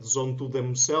ends unto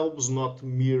themselves, not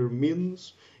mere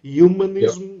means.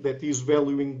 Humanism, that is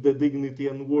valuing the dignity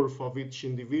and worth of each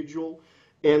individual.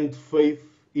 And faith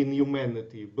in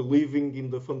humanity, believing in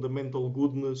the fundamental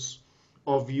goodness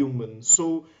of humans.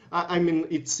 So,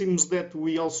 it seems that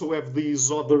we also have these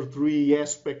other three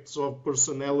aspects of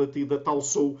personality that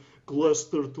also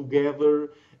cluster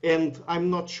together. And I'm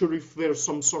not sure if there's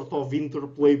some sort of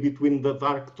interplay between the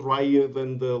dark triad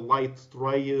and the light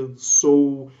triad.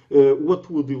 So what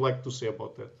would you like to say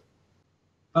about that?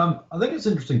 I think it's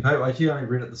an interesting paper. I actually only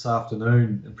read it this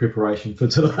afternoon in preparation for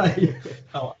today.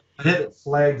 I had it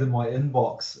flagged in my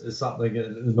inbox as something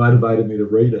that motivated me to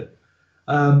read it.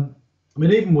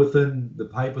 Even within the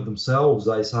paper themselves,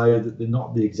 they say that they're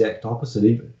not the exact opposite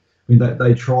even.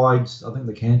 They tried, I think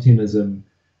the Kantianism,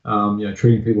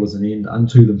 treating people as an end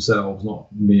unto themselves, not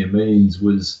mere means,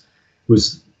 was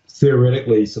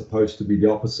theoretically supposed to be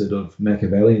the opposite of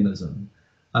Machiavellianism,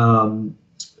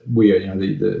 where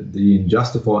the end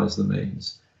justifies the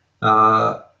means.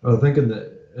 I think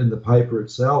in the paper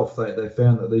itself, they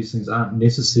found that these things aren't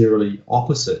necessarily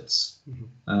opposites.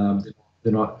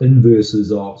 They're not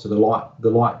inverses of. So the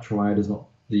light triad is not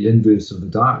the inverse of the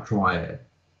dark triad,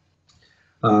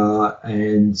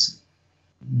 and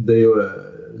they were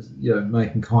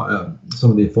making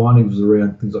some of their findings was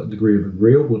around things like degree of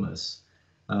agreeableness.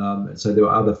 So there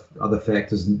were other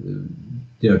factors,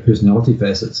 personality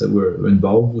facets that were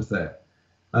involved with that.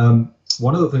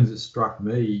 One of the things that struck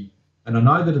me, and I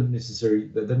know they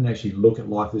didn't actually look at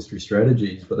life history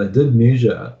strategies, but they did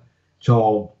measure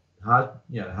child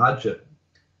hardship.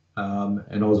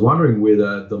 And I was wondering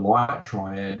whether the light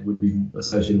triad would be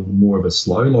associated with more of a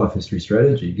slow life history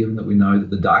strategy, given that we know that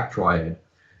the dark triad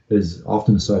is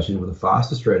often associated with a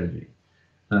faster strategy.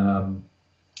 And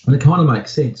it kind of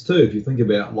makes sense too, if you think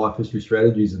about life history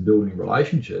strategies and building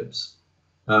relationships.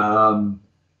 You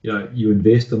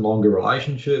invest in longer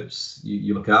relationships,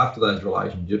 you look after those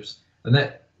relationships, and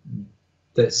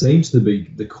that seems to be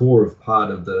the core of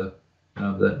part of the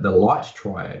light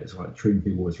triad. It's like treating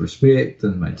people with respect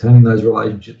and maintaining those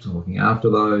relationships and looking after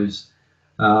those.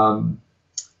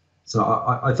 So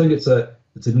I think it's an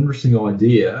interesting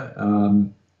idea.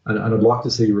 And I'd like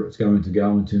to see where it's going to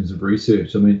go in terms of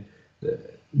research.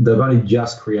 They've only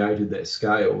just created that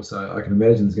scale, so I can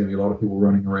imagine there's going to be a lot of people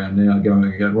running around now going,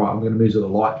 right, I'm going to measure the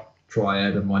light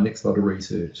triad in my next lot of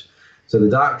research. So the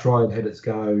dark triad had its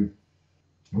go,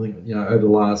 I think, over the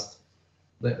last,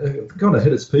 it kind of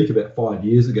hit its peak about 5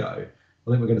 years ago. I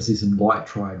think we're going to see some light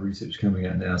triad research coming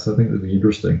out now, so I think it'll be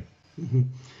interesting.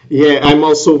 Yeah, I'm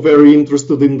also very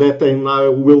interested in that, and I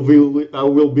will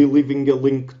be leaving a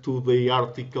link to the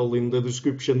article in the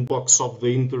description box of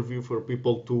the interview for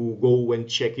people to go and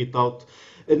check it out.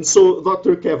 And so,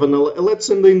 Dr. Kavanagh, let's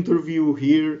end the interview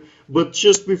here, but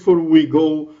just before we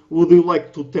go, would you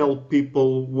like to tell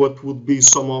people what would be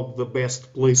some of the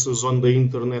best places on the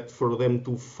internet for them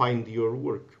to find your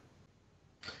work?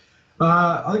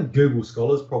 I think Google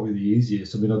Scholar is probably the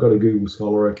easiest. I mean, I've got a Google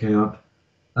Scholar account.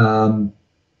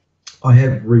 I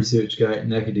have ResearchGate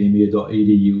and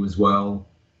academia.edu as well.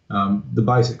 The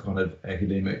basic kind of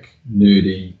academic,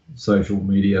 nerdy social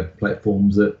media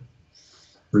platforms that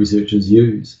researchers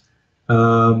use.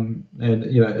 And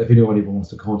if anyone ever wants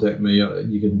to contact me,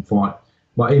 you can find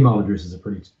my email addresses are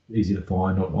pretty easy to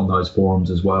find on those forums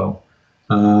as well.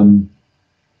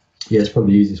 It's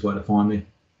probably the easiest way to find me.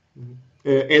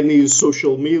 Any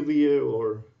social media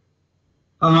or?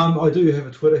 I do have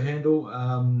a Twitter handle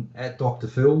at Dr.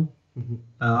 Phil.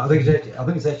 I think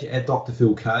it's actually at Dr.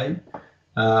 Phil K.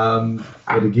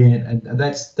 But again, and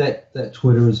that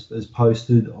Twitter is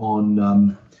posted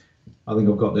on. I think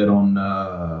I've got that on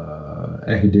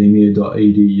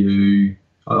academia.edu.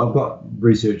 I've got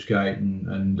ResearchGate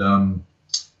and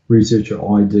Researcher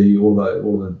ID, all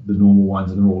the normal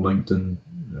ones, and they're all LinkedIn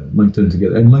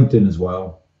together, and LinkedIn as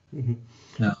well.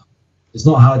 Now, it's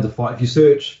not hard to find if you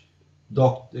search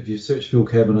Phil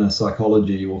Kavanagh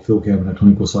psychology or Phil Kavanagh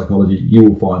clinical psychology, you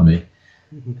will find me.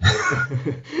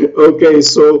 Okay,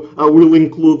 so I will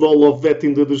include all of that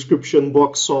in the description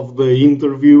box of the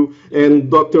interview. And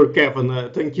Dr.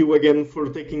 Kavanagh, thank you again for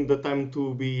taking the time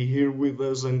to be here with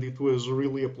us, and it was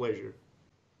really a pleasure.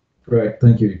 Great,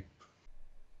 thank you.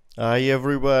 Hi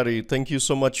everybody, thank you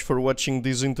so much for watching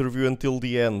this interview until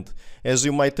the end. As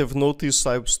you might have noticed,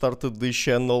 I've started this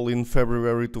channel in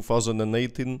February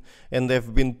 2018 and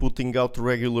have been putting out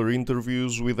regular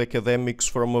interviews with academics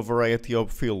from a variety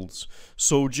of fields.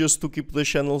 So just to keep the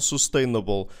channel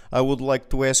sustainable, I would like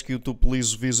to ask you to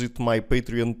please visit my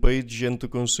Patreon page and to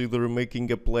consider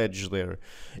making a pledge there.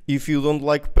 If you don't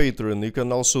like Patreon, you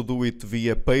can also do it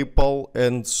via PayPal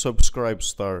and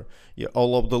Subscribestar.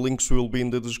 All of the links will be in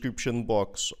the description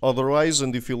box. Otherwise,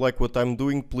 and if you like what I'm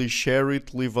doing, please share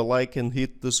it, leave a like and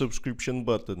hit the subscription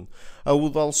button. I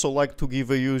would also like to give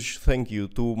a huge thank you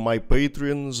to my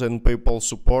Patreons and PayPal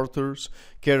supporters: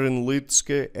 Karen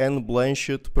Litske, Anne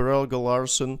Blanchett, Perel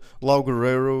Galarson, Lau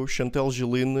Guerrero, Chantel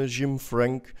Gelina, Jim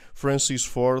Frank, Francis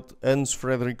Ford, Hans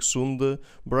Frederick Sunda,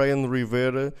 Brian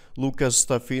Rivera, Lucas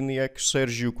Stafiniak,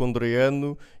 Sergio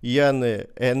Condreanu, Jana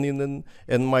Enninen,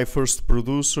 and my first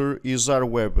producer, Izar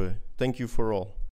Weber. Thank you for all.